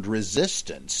armed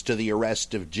resistance to the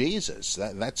arrest of Jesus.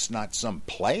 That's not some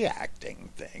play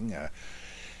acting thing.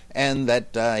 And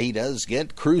that he does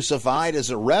get crucified as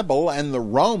a rebel, and the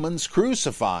Romans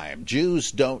crucify him.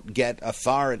 Jews don't get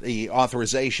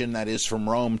authorization, that is, from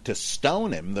Rome to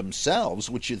stone him themselves,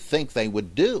 which you'd think they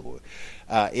would do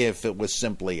if it was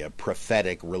simply a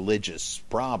prophetic religious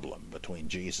problem between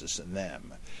Jesus and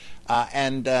them.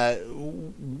 And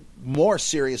more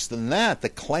serious than that, the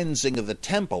cleansing of the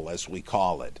temple, as we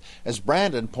call it. As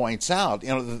Brandon points out,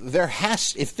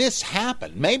 if this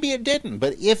happened, maybe it didn't,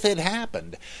 but if it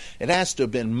happened, it has to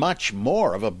have been much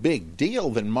more of a big deal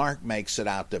than Mark makes it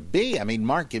out to be. I mean,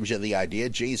 Mark gives you the idea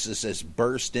Jesus has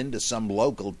burst into some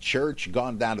local church,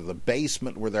 gone down to the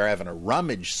basement where they're having a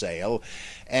rummage sale,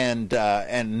 and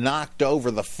knocked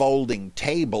over the folding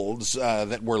tables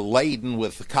that were laden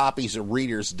with copies of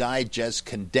Reader's Digest,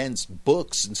 condensed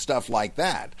books, and stuff like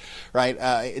that,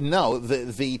 right? No,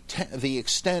 the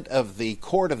extent of the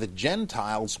court of the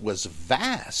Gentiles was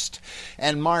vast,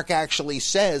 and Mark actually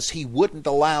says he wouldn't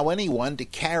allow anyone to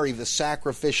carry the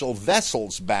sacrificial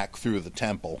vessels back through the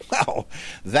temple. Well,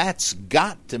 that's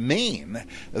got to mean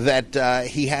that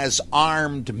he has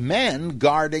armed men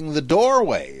guarding the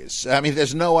doorways. I mean,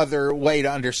 there's no other way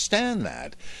to understand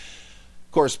that.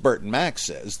 Of course, Burton Mack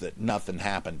says that nothing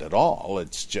happened at all.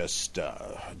 It's just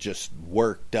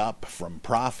worked up from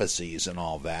prophecies and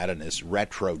all that, and is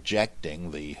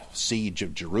retrojecting the siege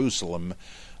of Jerusalem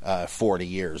 40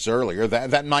 years earlier.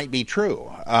 That might be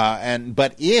true.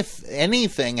 But if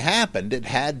anything happened, it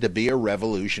had to be a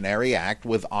revolutionary act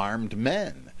with armed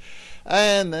men.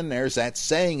 And then there's that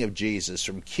saying of Jesus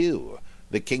from Q.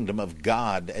 The kingdom of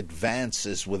God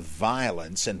advances with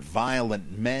violence, and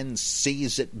violent men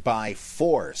seize it by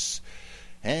force,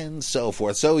 and so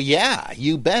forth. So, yeah,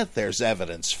 you bet there's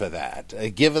evidence for that.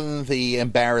 Given the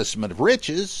embarrassment of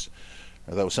riches,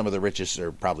 although some of the riches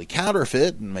are probably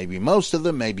counterfeit, and maybe most of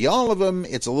them, maybe all of them,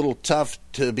 it's a little tough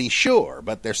to be sure,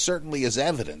 but there certainly is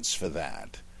evidence for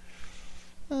that.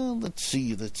 Let's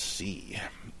see.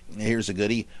 Here's a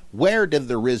goodie. Where did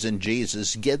the risen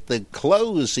Jesus get the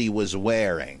clothes he was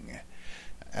wearing?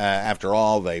 After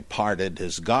all, they parted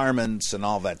his garments and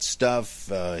all that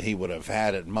stuff. He would have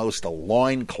had at most a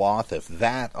loincloth, if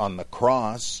that, on the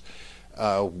cross.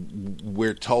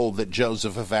 We're told that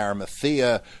Joseph of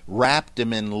Arimathea wrapped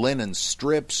him in linen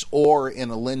strips or in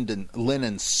a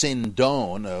linen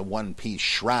sindon, a one-piece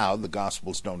shroud. The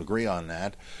Gospels don't agree on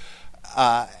that.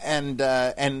 And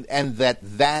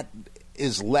that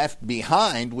is left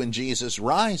behind when Jesus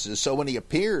rises. So when he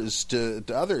appears to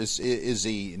others, is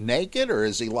he naked, or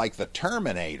is he like the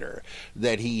Terminator,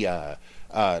 that he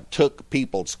took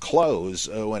people's clothes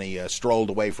when he strolled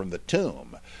away from the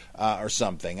tomb or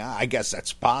something? I guess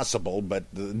that's possible,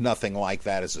 but nothing like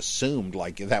that is assumed.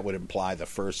 Like, that would imply the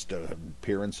first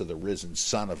appearance of the risen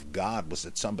Son of God was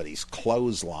at somebody's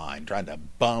clothesline trying to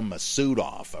bum a suit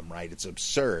off him, right? It's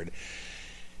absurd.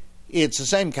 It's the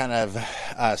same kind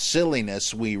of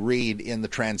silliness we read in the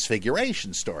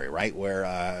Transfiguration story, right,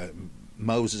 where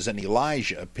Moses and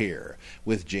Elijah appear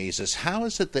with Jesus. How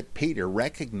is it that Peter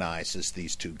recognizes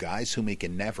these two guys whom he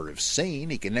can never have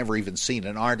seen? He can never even seen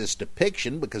an artist's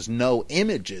depiction because no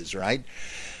images, right?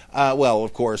 Well,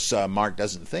 of course, Mark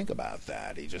doesn't think about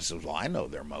that. He just says, well, I know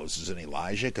they're Moses and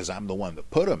Elijah because I'm the one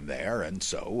that put them there, and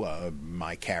so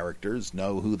my characters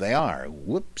know who they are.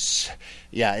 Whoops.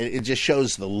 Yeah, it just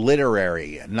shows the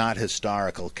literary, not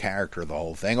historical character of the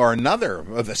whole thing. Or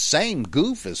the same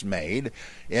goof is made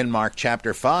in Mark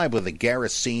chapter 5 with the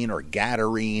Gerasene or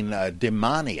Gadarene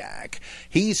demoniac.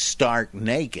 He's stark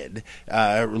naked,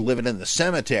 living in the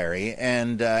cemetery,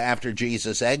 and after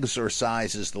Jesus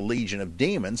exorcises the legion of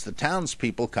demons, the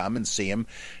townspeople come and see him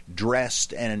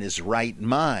dressed and in his right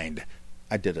mind.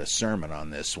 I did a sermon on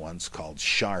this once called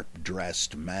Sharp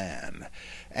Dressed Man.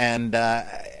 And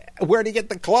where'd he get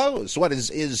the clothes? What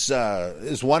is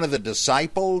one of the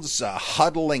disciples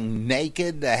huddling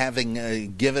naked,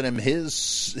 having given him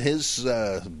his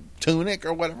tunic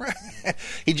or whatever?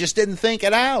 He just didn't think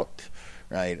it out,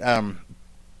 right?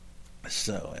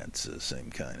 So it's the same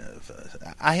kind of...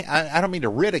 I don't mean to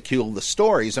ridicule the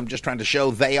stories. I'm just trying to show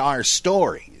they are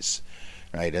stories,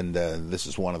 right? And this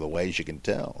is one of the ways you can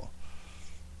tell.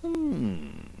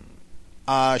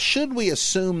 Should we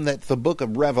assume that the book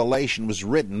of Revelation was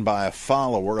written by a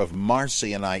follower of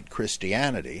Marcionite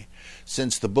Christianity,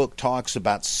 since the book talks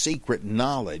about secret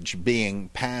knowledge being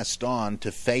passed on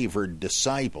to favored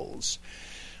disciples?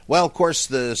 Well, of course,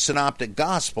 the Synoptic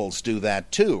Gospels do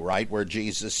that too, right? Where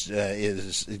Jesus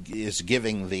is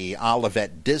giving the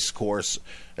Olivet Discourse,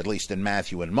 at least in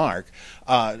Matthew and Mark,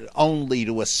 only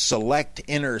to a select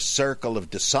inner circle of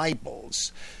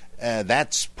disciples.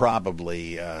 That's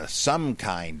probably some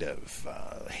kind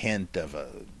of hint of a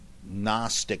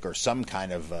Gnostic or some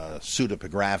kind of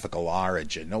pseudepigraphical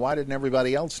origin. Now, why didn't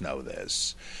everybody else know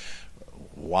this?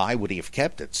 Why would he have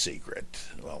kept it secret?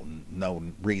 Well,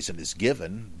 no reason is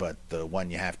given, but the one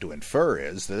you have to infer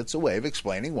is that it's a way of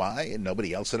explaining why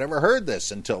nobody else had ever heard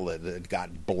this until it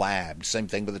got blabbed. Same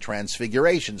thing with the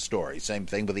Transfiguration story. Same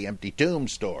thing with the empty tomb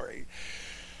story.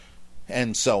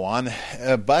 And so on.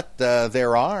 But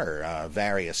there are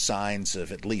various signs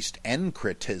of at least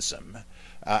encretism.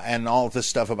 And all this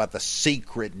stuff about the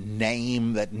secret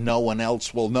name that no one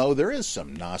else will know. There is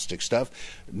some Gnostic stuff.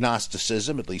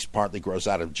 Gnosticism, at least partly, grows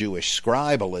out of Jewish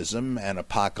scribalism and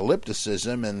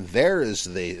apocalypticism, and there is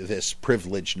this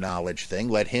privileged knowledge thing.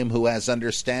 Let him who has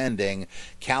understanding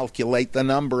calculate the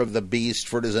number of the beast,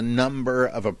 for it is a number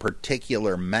of a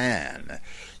particular man.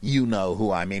 You know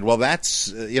who I mean. Well,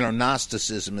 that's,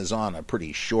 Gnosticism is on a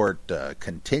pretty short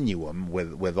continuum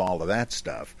with all of that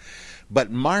stuff. But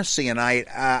Marcionite,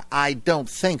 I don't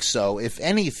think so. If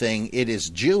anything, it is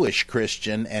Jewish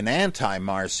Christian and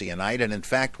anti-Marcionite. And in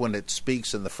fact, when it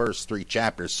speaks in the first 3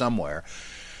 chapters somewhere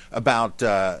about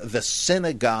the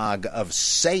synagogue of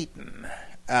Satan,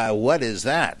 what is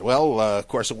that? Well, of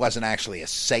course, it wasn't actually a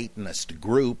Satanist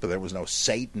group. There was no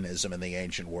Satanism in the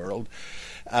ancient world.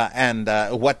 And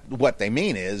what they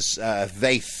mean is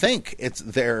they think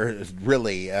they're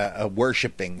really a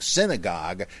worshiping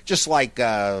synagogue, just like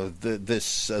the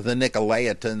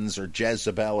Nicolaitans or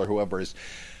Jezebel or whoever is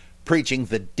preaching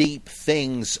the deep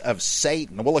things of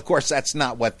Satan. Well, of course, that's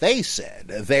not what they said.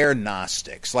 They're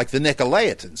Gnostics, like the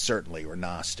Nicolaitans certainly were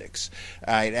Gnostics.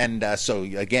 And so,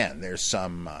 again, there's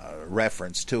some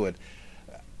reference to it.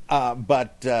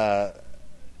 But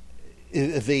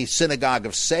the synagogue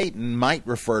of Satan might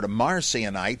refer to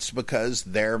Marcionites because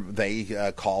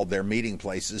they called their meeting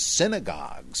places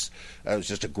synagogues. It was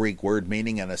just a Greek word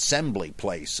meaning an assembly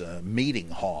place, a meeting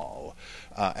hall.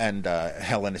 And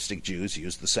Hellenistic Jews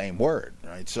use the same word,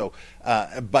 right? So,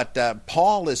 but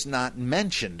Paul is not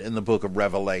mentioned in the book of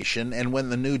Revelation, and when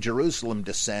the New Jerusalem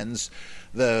descends,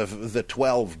 the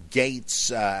 12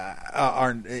 gates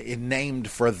are named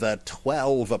for the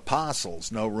 12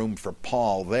 apostles. No room for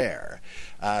Paul there.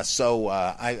 I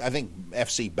think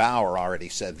F.C. Bauer already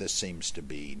said this seems to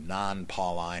be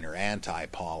non-Pauline or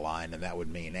anti-Pauline, and that would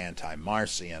mean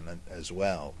anti-Marcion as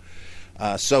well.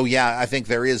 I think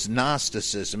there is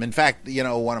Gnosticism. In fact,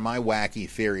 one of my wacky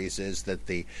theories is that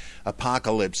the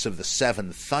apocalypse of the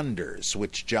seven thunders,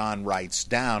 which John writes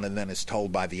down and then is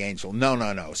told by the angel,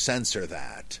 no, censor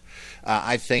that.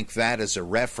 I think that is a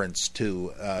reference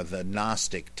to the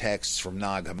Gnostic texts from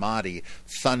Nag Hammadi,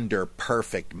 thunder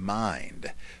perfect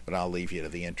mind. But I'll leave you to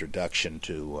the introduction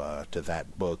to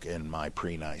that book in my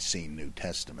pre-Nicene New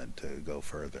Testament to go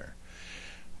further.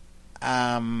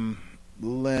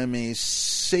 Let me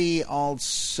see.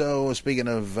 Also, speaking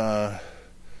of, the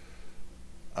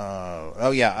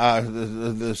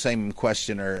same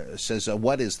questioner says,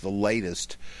 "What is the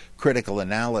latest critical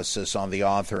analysis on the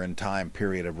author and time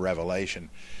period of Revelation?"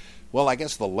 Well, I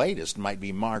guess the latest might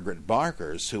be Margaret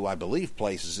Barker's, who I believe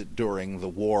places it during the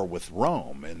war with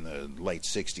Rome in the late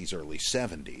 60s, early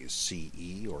 70s,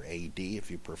 CE or AD if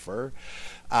you prefer.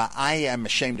 I am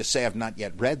ashamed to say I've not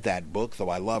yet read that book, though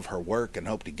I love her work and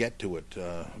hope to get to it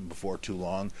before too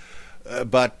long.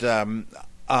 But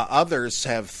others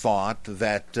have thought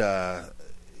that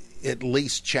at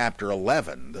least chapter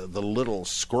 11, the little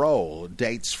scroll,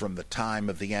 dates from the time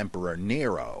of the Emperor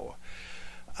Nero.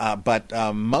 But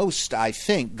most, I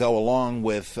think, go along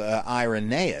with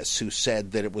Irenaeus, who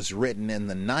said that it was written in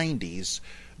the 90s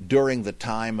during the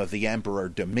time of the Emperor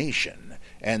Domitian,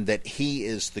 and that he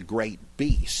is the great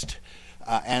beast.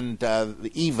 And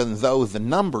even though the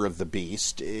number of the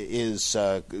beast is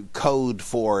code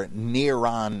for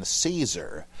Neron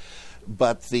Caesar,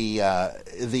 but the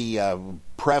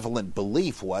prevalent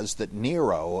belief was that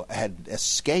Nero had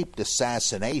escaped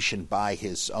assassination by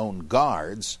his own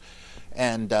guards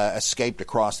and escaped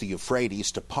across the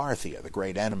Euphrates to Parthia, the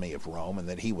great enemy of Rome, and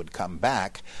that he would come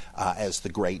back as the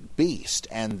great beast,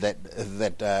 and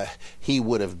that he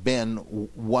would have been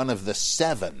one of the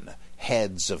 7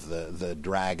 heads of the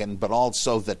dragon, but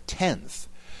also the 10th,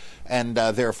 and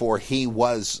therefore he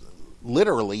was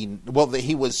literally,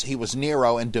 he was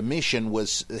Nero, and Domitian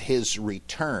was his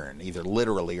return, either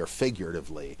literally or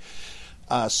figuratively.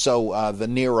 So the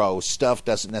Nero stuff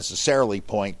doesn't necessarily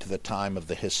point to the time of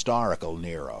the historical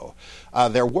Nero.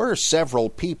 There were several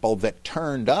people that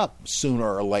turned up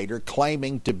sooner or later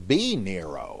claiming to be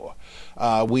Nero.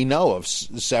 We know of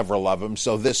several of them.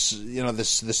 So this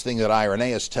thing that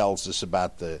Irenaeus tells us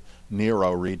about the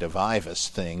Nero redivivus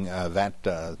thing,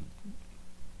 that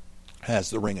has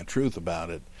the ring of truth about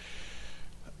it.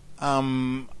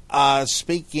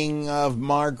 Speaking of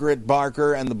Margaret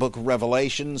Barker and the book of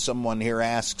Revelation, someone here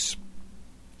asks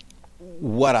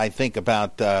what I think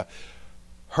about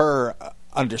her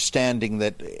understanding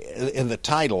that in the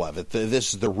title of it,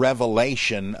 this is the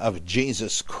revelation of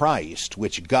Jesus Christ,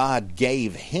 which God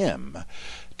gave him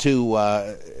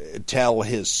to tell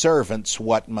his servants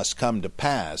what must come to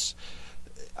pass.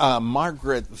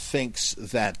 Margaret thinks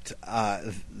that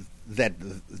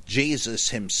Jesus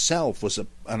himself was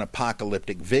an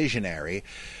apocalyptic visionary,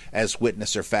 as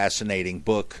witness her fascinating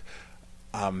book,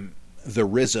 The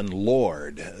Risen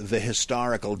Lord, the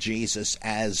historical Jesus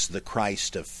as the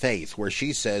Christ of faith, where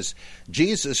she says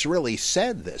Jesus really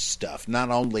said this stuff, not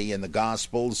only in the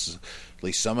Gospels, at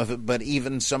least some of it, but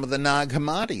even some of the Nag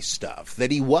Hammadi stuff,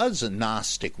 that he was a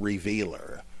Gnostic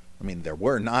revealer. I mean, there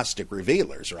were Gnostic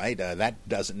revealers, right? That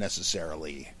doesn't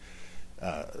necessarily...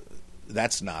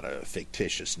 that's not a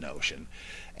fictitious notion.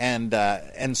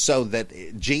 And so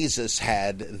that Jesus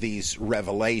had these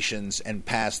revelations and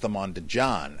passed them on to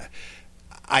John.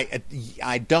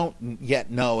 I don't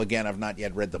yet know, again, I've not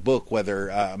yet read the book,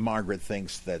 whether Margaret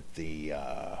thinks that the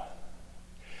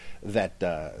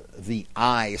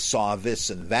I saw this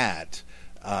and that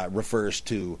refers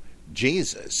to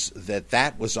Jesus,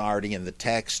 that was already in the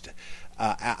text.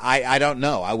 I don't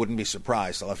know. I wouldn't be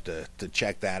surprised. I'll have to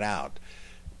check that out.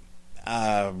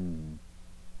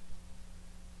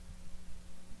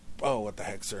 What the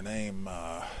heck's her name?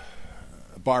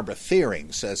 Barbara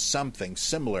Thiering says something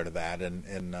similar to that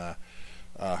in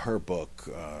her book,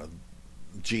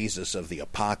 Jesus of the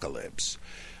Apocalypse.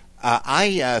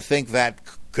 I think that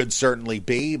could certainly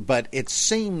be, but it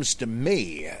seems to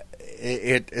me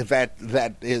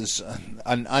that is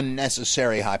an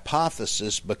unnecessary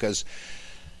hypothesis, because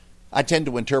I tend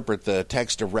to interpret the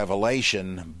text of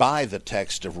Revelation by the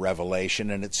text of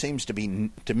Revelation, and it seems to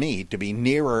me to be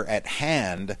nearer at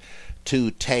hand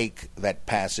to take that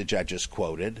passage I just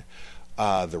quoted,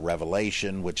 the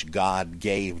revelation which God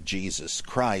gave Jesus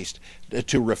Christ,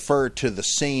 to refer to the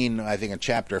scene, I think in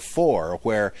chapter 4,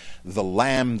 where the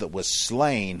Lamb that was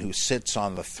slain, who sits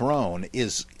on the throne,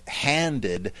 is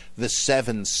handed the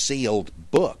 7-sealed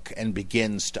book and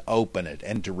begins to open it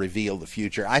and to reveal the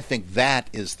future. I think that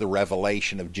is the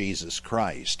revelation of Jesus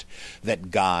Christ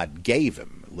that God gave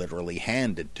him, literally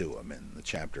handed to him in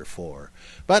chapter 4.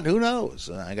 But who knows?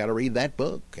 I got to read that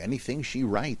book. Anything she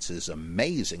writes is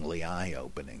amazingly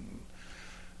eye-opening.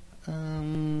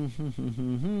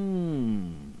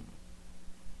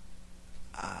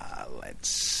 Let's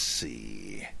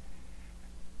see.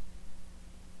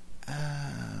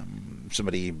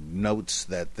 Somebody notes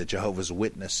that the Jehovah's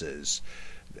Witnesses,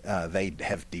 they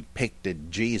have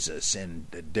depicted Jesus in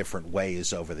different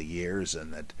ways over the years,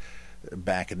 and that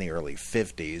back in the early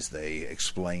 50s, they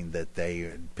explained that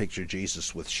they pictured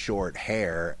Jesus with short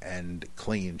hair and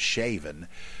clean-shaven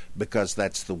because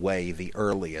that's the way the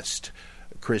earliest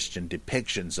Christian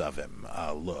depictions of him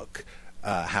look.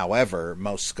 However,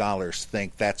 most scholars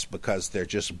think that's because they're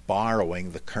just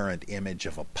borrowing the current image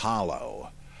of Apollo.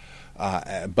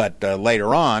 But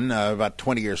later on, about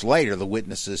 20 years later, the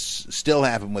witnesses still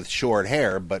have him with short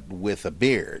hair, but with a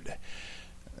beard.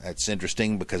 That's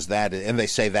interesting because and they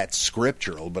say that's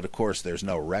scriptural, but of course there's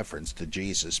no reference to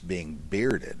Jesus being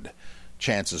bearded.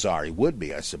 Chances are he would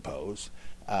be, I suppose.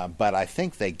 But I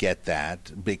think they get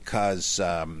that because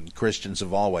Christians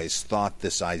have always thought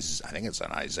this, I think it's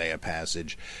an Isaiah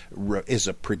passage, is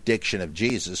a prediction of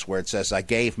Jesus where it says, I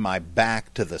gave my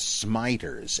back to the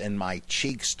smiters and my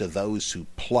cheeks to those who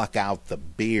pluck out the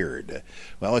beard.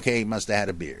 Well, okay, he must have had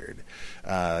a beard.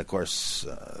 Of course,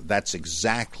 that's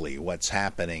exactly what's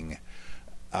happening.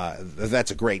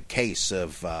 That's a great case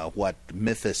of what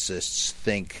mythicists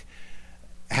think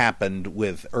happened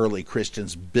with early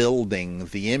Christians building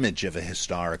the image of a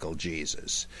historical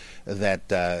Jesus.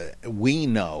 That we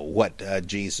know what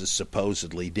Jesus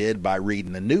supposedly did by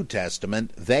reading the New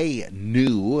Testament. They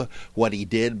knew what he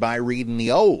did by reading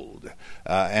the Old,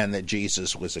 and that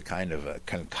Jesus was a kind of a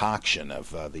concoction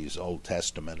of these Old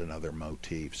Testament and other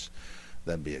motifs.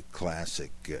 That'd be a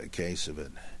classic case of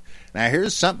it. Now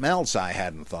here's something else I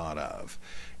hadn't thought of.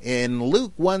 In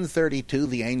Luke 1:32,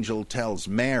 the angel tells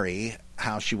Mary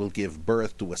how she will give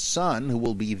birth to a son who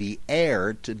will be the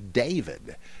heir to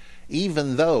David,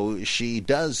 even though she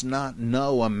does not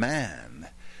know a man.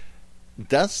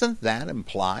 Doesn't that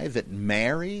imply that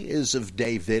Mary is of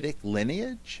Davidic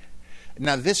lineage?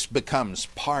 Now, this becomes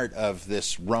part of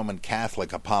this Roman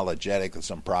Catholic apologetic that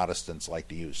some Protestants like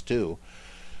to use too,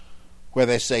 where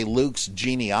they say Luke's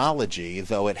genealogy,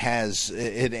 though it's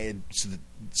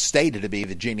stated to be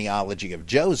the genealogy of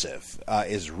Joseph,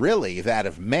 is really that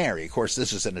of Mary. Of course,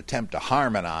 this is an attempt to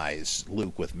harmonize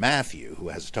Luke with Matthew, who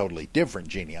has a totally different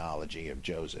genealogy of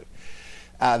Joseph.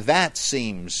 That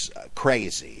seems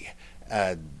crazy.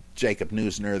 Jacob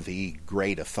Neusner, the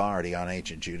great authority on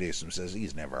ancient Judaism, says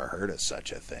he's never heard of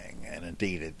such a thing. And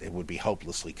indeed, it would be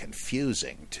hopelessly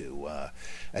confusing to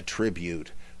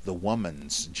attribute the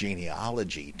woman's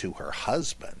genealogy to her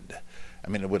husband. I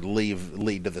mean, it would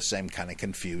lead to the same kind of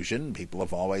confusion people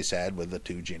have always had with the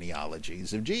two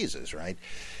genealogies of Jesus, right?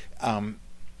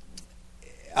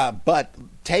 But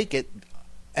take it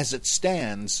as it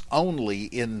stands only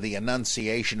in the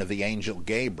Annunciation of the angel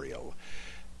Gabriel.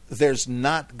 There's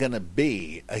not going to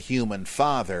be a human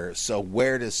father, so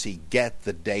where does he get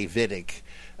the Davidic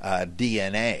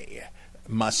DNA?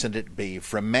 Mustn't it be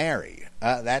from Mary?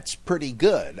 That's pretty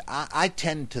good. I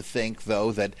tend to think,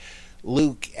 though, that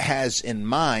Luke has in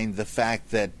mind the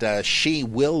fact that she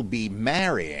will be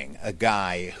marrying a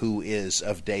guy who is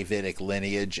of Davidic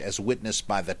lineage, as witnessed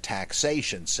by the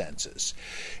taxation census.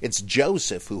 It's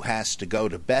Joseph who has to go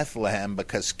to Bethlehem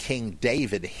because King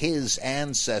David, his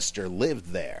ancestor,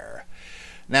 lived there.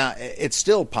 Now, it's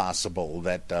still possible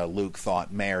that Luke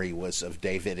thought Mary was of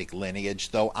Davidic lineage,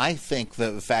 though I think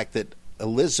the fact that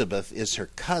Elizabeth is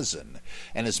her cousin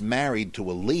and is married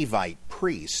to a Levite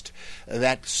priest,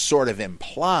 that sort of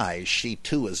implies she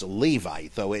too is a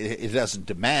Levite, though it doesn't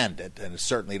demand it, and it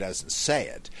certainly doesn't say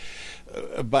it.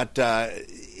 But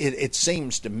it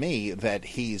seems to me that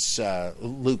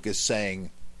Luke is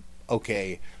saying,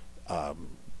 okay,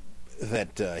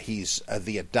 that he's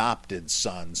the adopted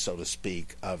son, so to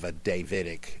speak, of a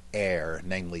Davidic heir,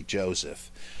 namely Joseph.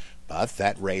 But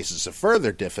that raises a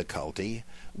further difficulty.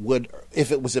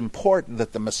 If it was important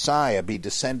that the Messiah be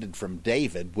descended from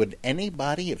David, would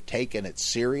anybody have taken it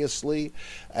seriously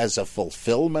as a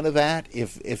fulfillment of that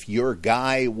if your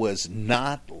guy was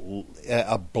not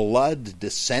a blood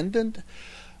descendant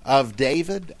of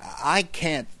David? I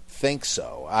can't think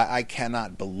so. I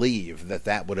cannot believe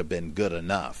that would have been good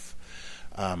enough.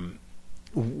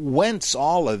 Whence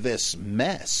all of this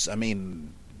mess? I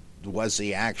mean, was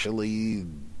he actually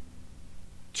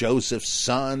Joseph's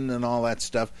son and all that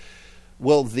stuff?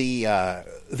 Well, there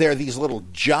are these little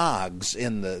jogs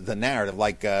in the narrative,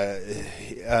 like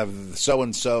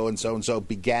so-and-so and so-and-so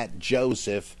begat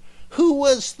Joseph, who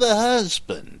was the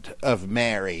husband of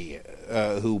Mary,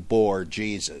 who bore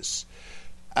Jesus.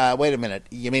 Wait a minute,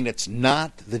 you mean it's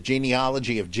not the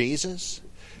genealogy of Jesus?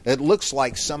 It looks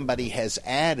like somebody has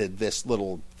added this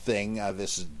little thing,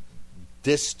 this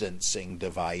distancing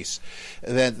device,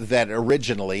 that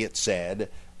originally it said,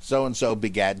 so-and-so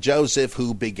begat Joseph,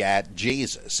 who begat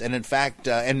Jesus. And in fact,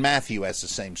 and Matthew has the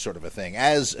same sort of a thing.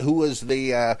 Who was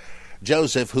the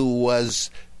Joseph who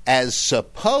was, as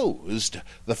supposed,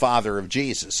 the father of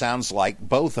Jesus? Sounds like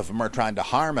both of them are trying to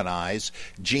harmonize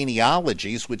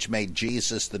genealogies, which made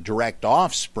Jesus the direct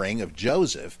offspring of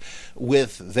Joseph,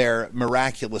 with their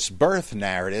miraculous birth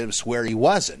narratives where he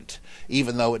wasn't,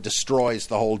 even though it destroys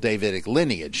the whole Davidic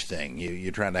lineage thing.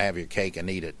 You're trying to have your cake and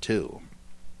eat it too.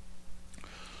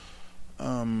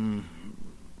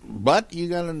 But you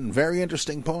got a very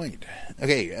interesting point.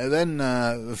 Okay, then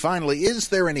finally, is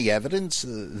there any evidence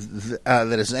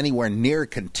that is anywhere near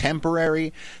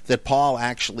contemporary that Paul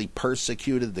actually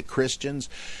persecuted the Christians?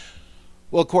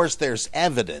 Well, of course, there's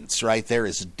evidence, right? There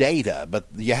is data, but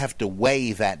you have to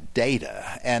weigh that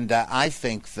data. And I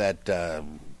think that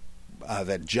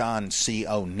that John C.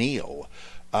 O'Neill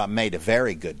made a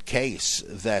very good case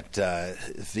that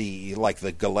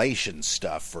the Galatian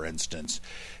stuff, for instance,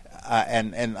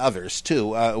 and others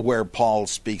too, where Paul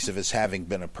speaks of as having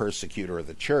been a persecutor of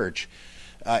the church,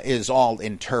 is all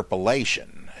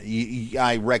interpolation.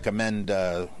 I recommend,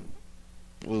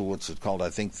 what's it called? I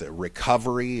think The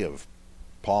Recovery of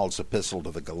Paul's Epistle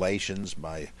to the Galatians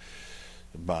by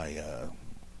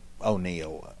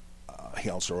O'Neill. He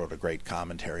also wrote a great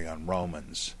commentary on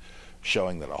Romans,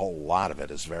 showing that a whole lot of it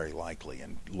is very likely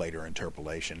in later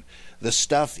interpolation. The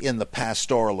stuff in the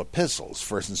pastoral epistles,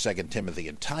 1st and 2nd Timothy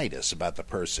and Titus, about the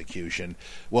persecution,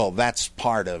 well, that's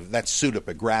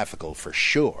pseudepigraphical for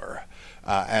sure.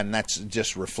 And that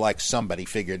just reflects somebody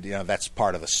figured, that's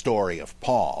part of the story of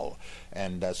Paul.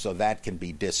 And so that can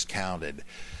be discounted.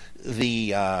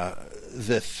 The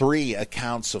 3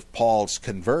 accounts of Paul's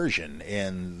conversion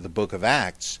in the book of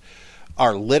Acts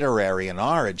are literary in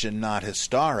origin, not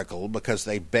historical, because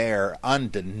they bear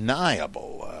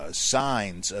undeniable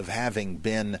signs of having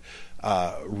been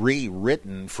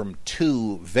rewritten from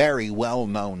 2 very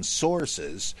well-known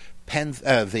sources,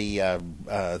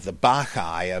 the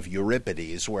Bacchae of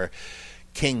Euripides, where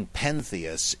King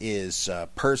Pentheus is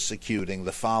persecuting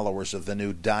the followers of the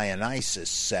new Dionysus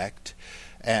sect,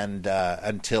 and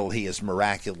until he is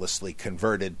miraculously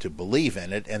converted to believe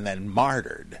in it and then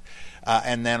martyred.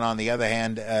 And then on the other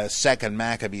hand, 2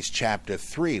 Maccabees chapter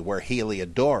 3, where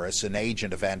Heliodorus, an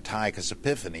agent of Antiochus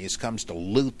Epiphanes, comes to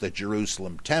loot the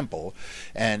Jerusalem temple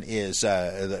and has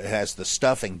the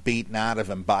stuffing beaten out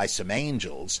of him by some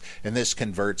angels, and this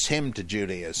converts him to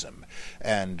Judaism,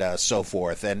 and so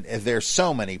forth. And there's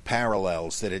so many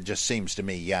parallels that it just seems to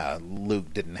me,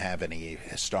 Luke didn't have any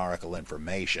historical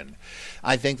information.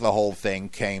 I think the whole thing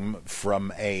came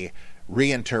from a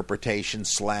reinterpretation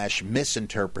 /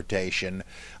 misinterpretation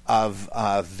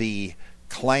of the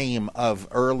claim of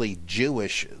early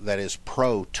Jewish, that is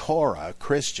pro-Torah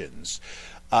Christians,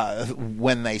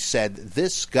 when they said,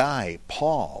 this guy,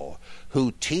 Paul,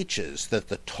 who teaches that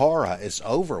the Torah is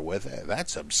over with,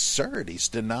 that's absurd. He's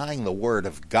denying the word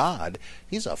of God.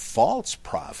 He's a false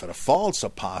prophet, a false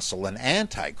apostle, an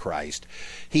antichrist.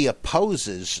 He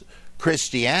opposes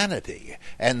Christianity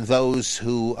and those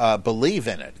who believe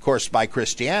in it. Of course, by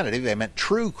Christianity, they meant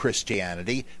true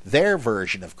Christianity, their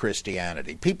version of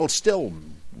Christianity. People still,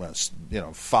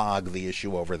 fog the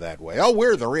issue over that way. Oh,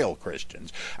 we're the real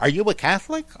Christians. Are you a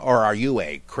Catholic or are you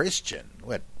a Christian?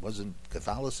 What, wasn't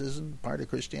Catholicism part of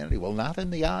Christianity? Well, not in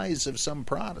the eyes of some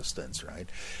Protestants, right?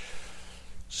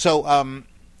 So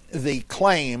the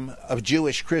claim of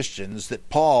Jewish Christians that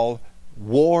Paul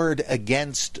warred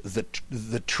against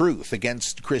the truth,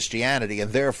 against Christianity,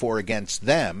 and therefore against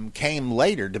them, came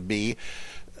later to be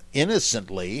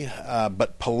innocently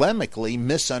but polemically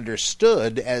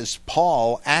misunderstood as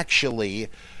Paul actually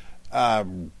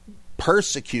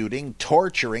persecuting,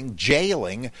 torturing,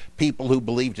 jailing people who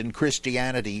believed in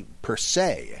Christianity per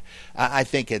se. I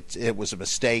think it was a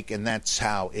mistake, and that's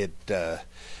how it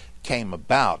came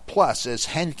about. Plus, as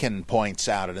Henkin points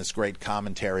out in his great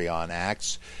commentary on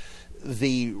Acts,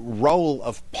 the role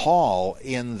of Paul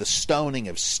in the stoning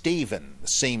of Stephen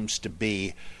seems to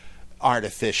be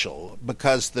artificial,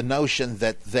 because the notion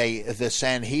that the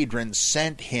Sanhedrin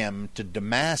sent him to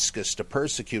Damascus to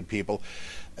persecute people,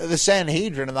 the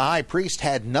Sanhedrin and the high priest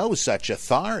had no such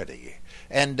authority.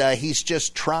 And he's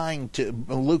just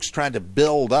Luke's trying to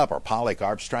build up, or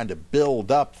Polycarp's trying to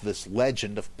build up this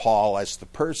legend of Paul as the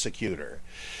persecutor.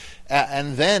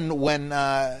 And then when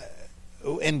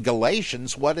in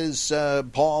Galatians, what does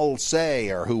Paul say,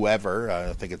 or whoever,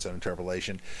 I think it's an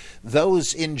interpolation,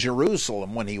 those in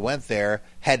Jerusalem when he went there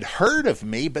had heard of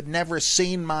me but never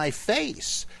seen my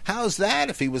face. How's that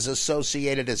if he was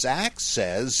associated, as Acts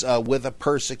says, with a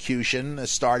persecution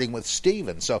starting with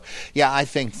Stephen? So, yeah, I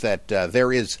think that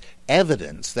there is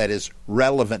evidence that is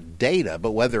relevant data,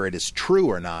 but whether it is true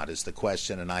or not is the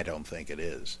question, and I don't think it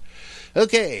is.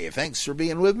 Okay, thanks for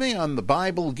being with me on the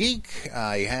Bible Geek.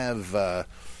 I have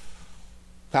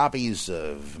copies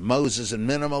of Moses and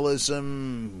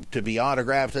Minimalism to be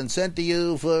autographed and sent to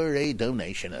you for a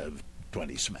donation of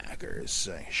 20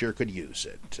 smackers. I sure could use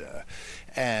it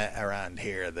around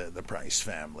here, the Price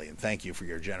family. And thank you for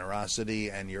your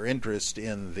generosity and your interest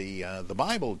in the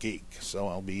Bible Geek. So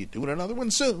I'll be doing another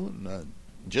one soon,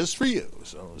 just for you.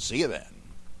 So see you then.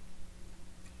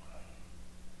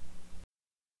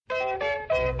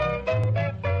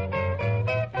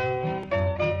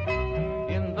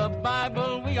 In the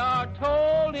Bible we are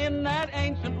told, in that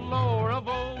ancient lore of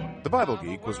old. The Bible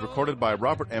Geek was recorded by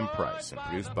Robert M. Price and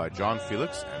produced by John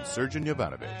Felix and Sergeant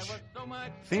Jovanovich.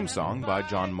 Theme song by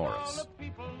John Morris.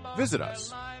 Visit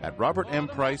us at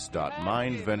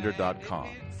robertmprice.mindvendor.com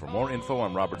for more info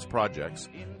on Robert's projects,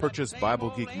 purchase Bible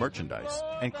Geek merchandise,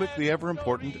 and click the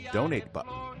ever-important Donate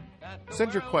button.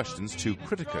 Send your questions to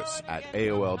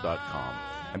criticus@aol.com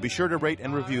and be sure to rate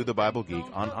and review the Bible Geek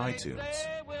on iTunes.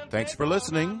 Thanks for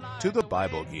listening to the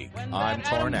Bible Geek. I'm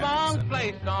Torrin Anderson.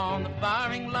 Placed on the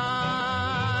firing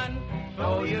line,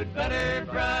 so you'd better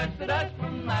brush the dust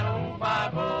from that old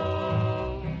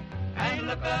Bible and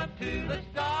look up to the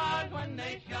stars when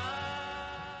they shine.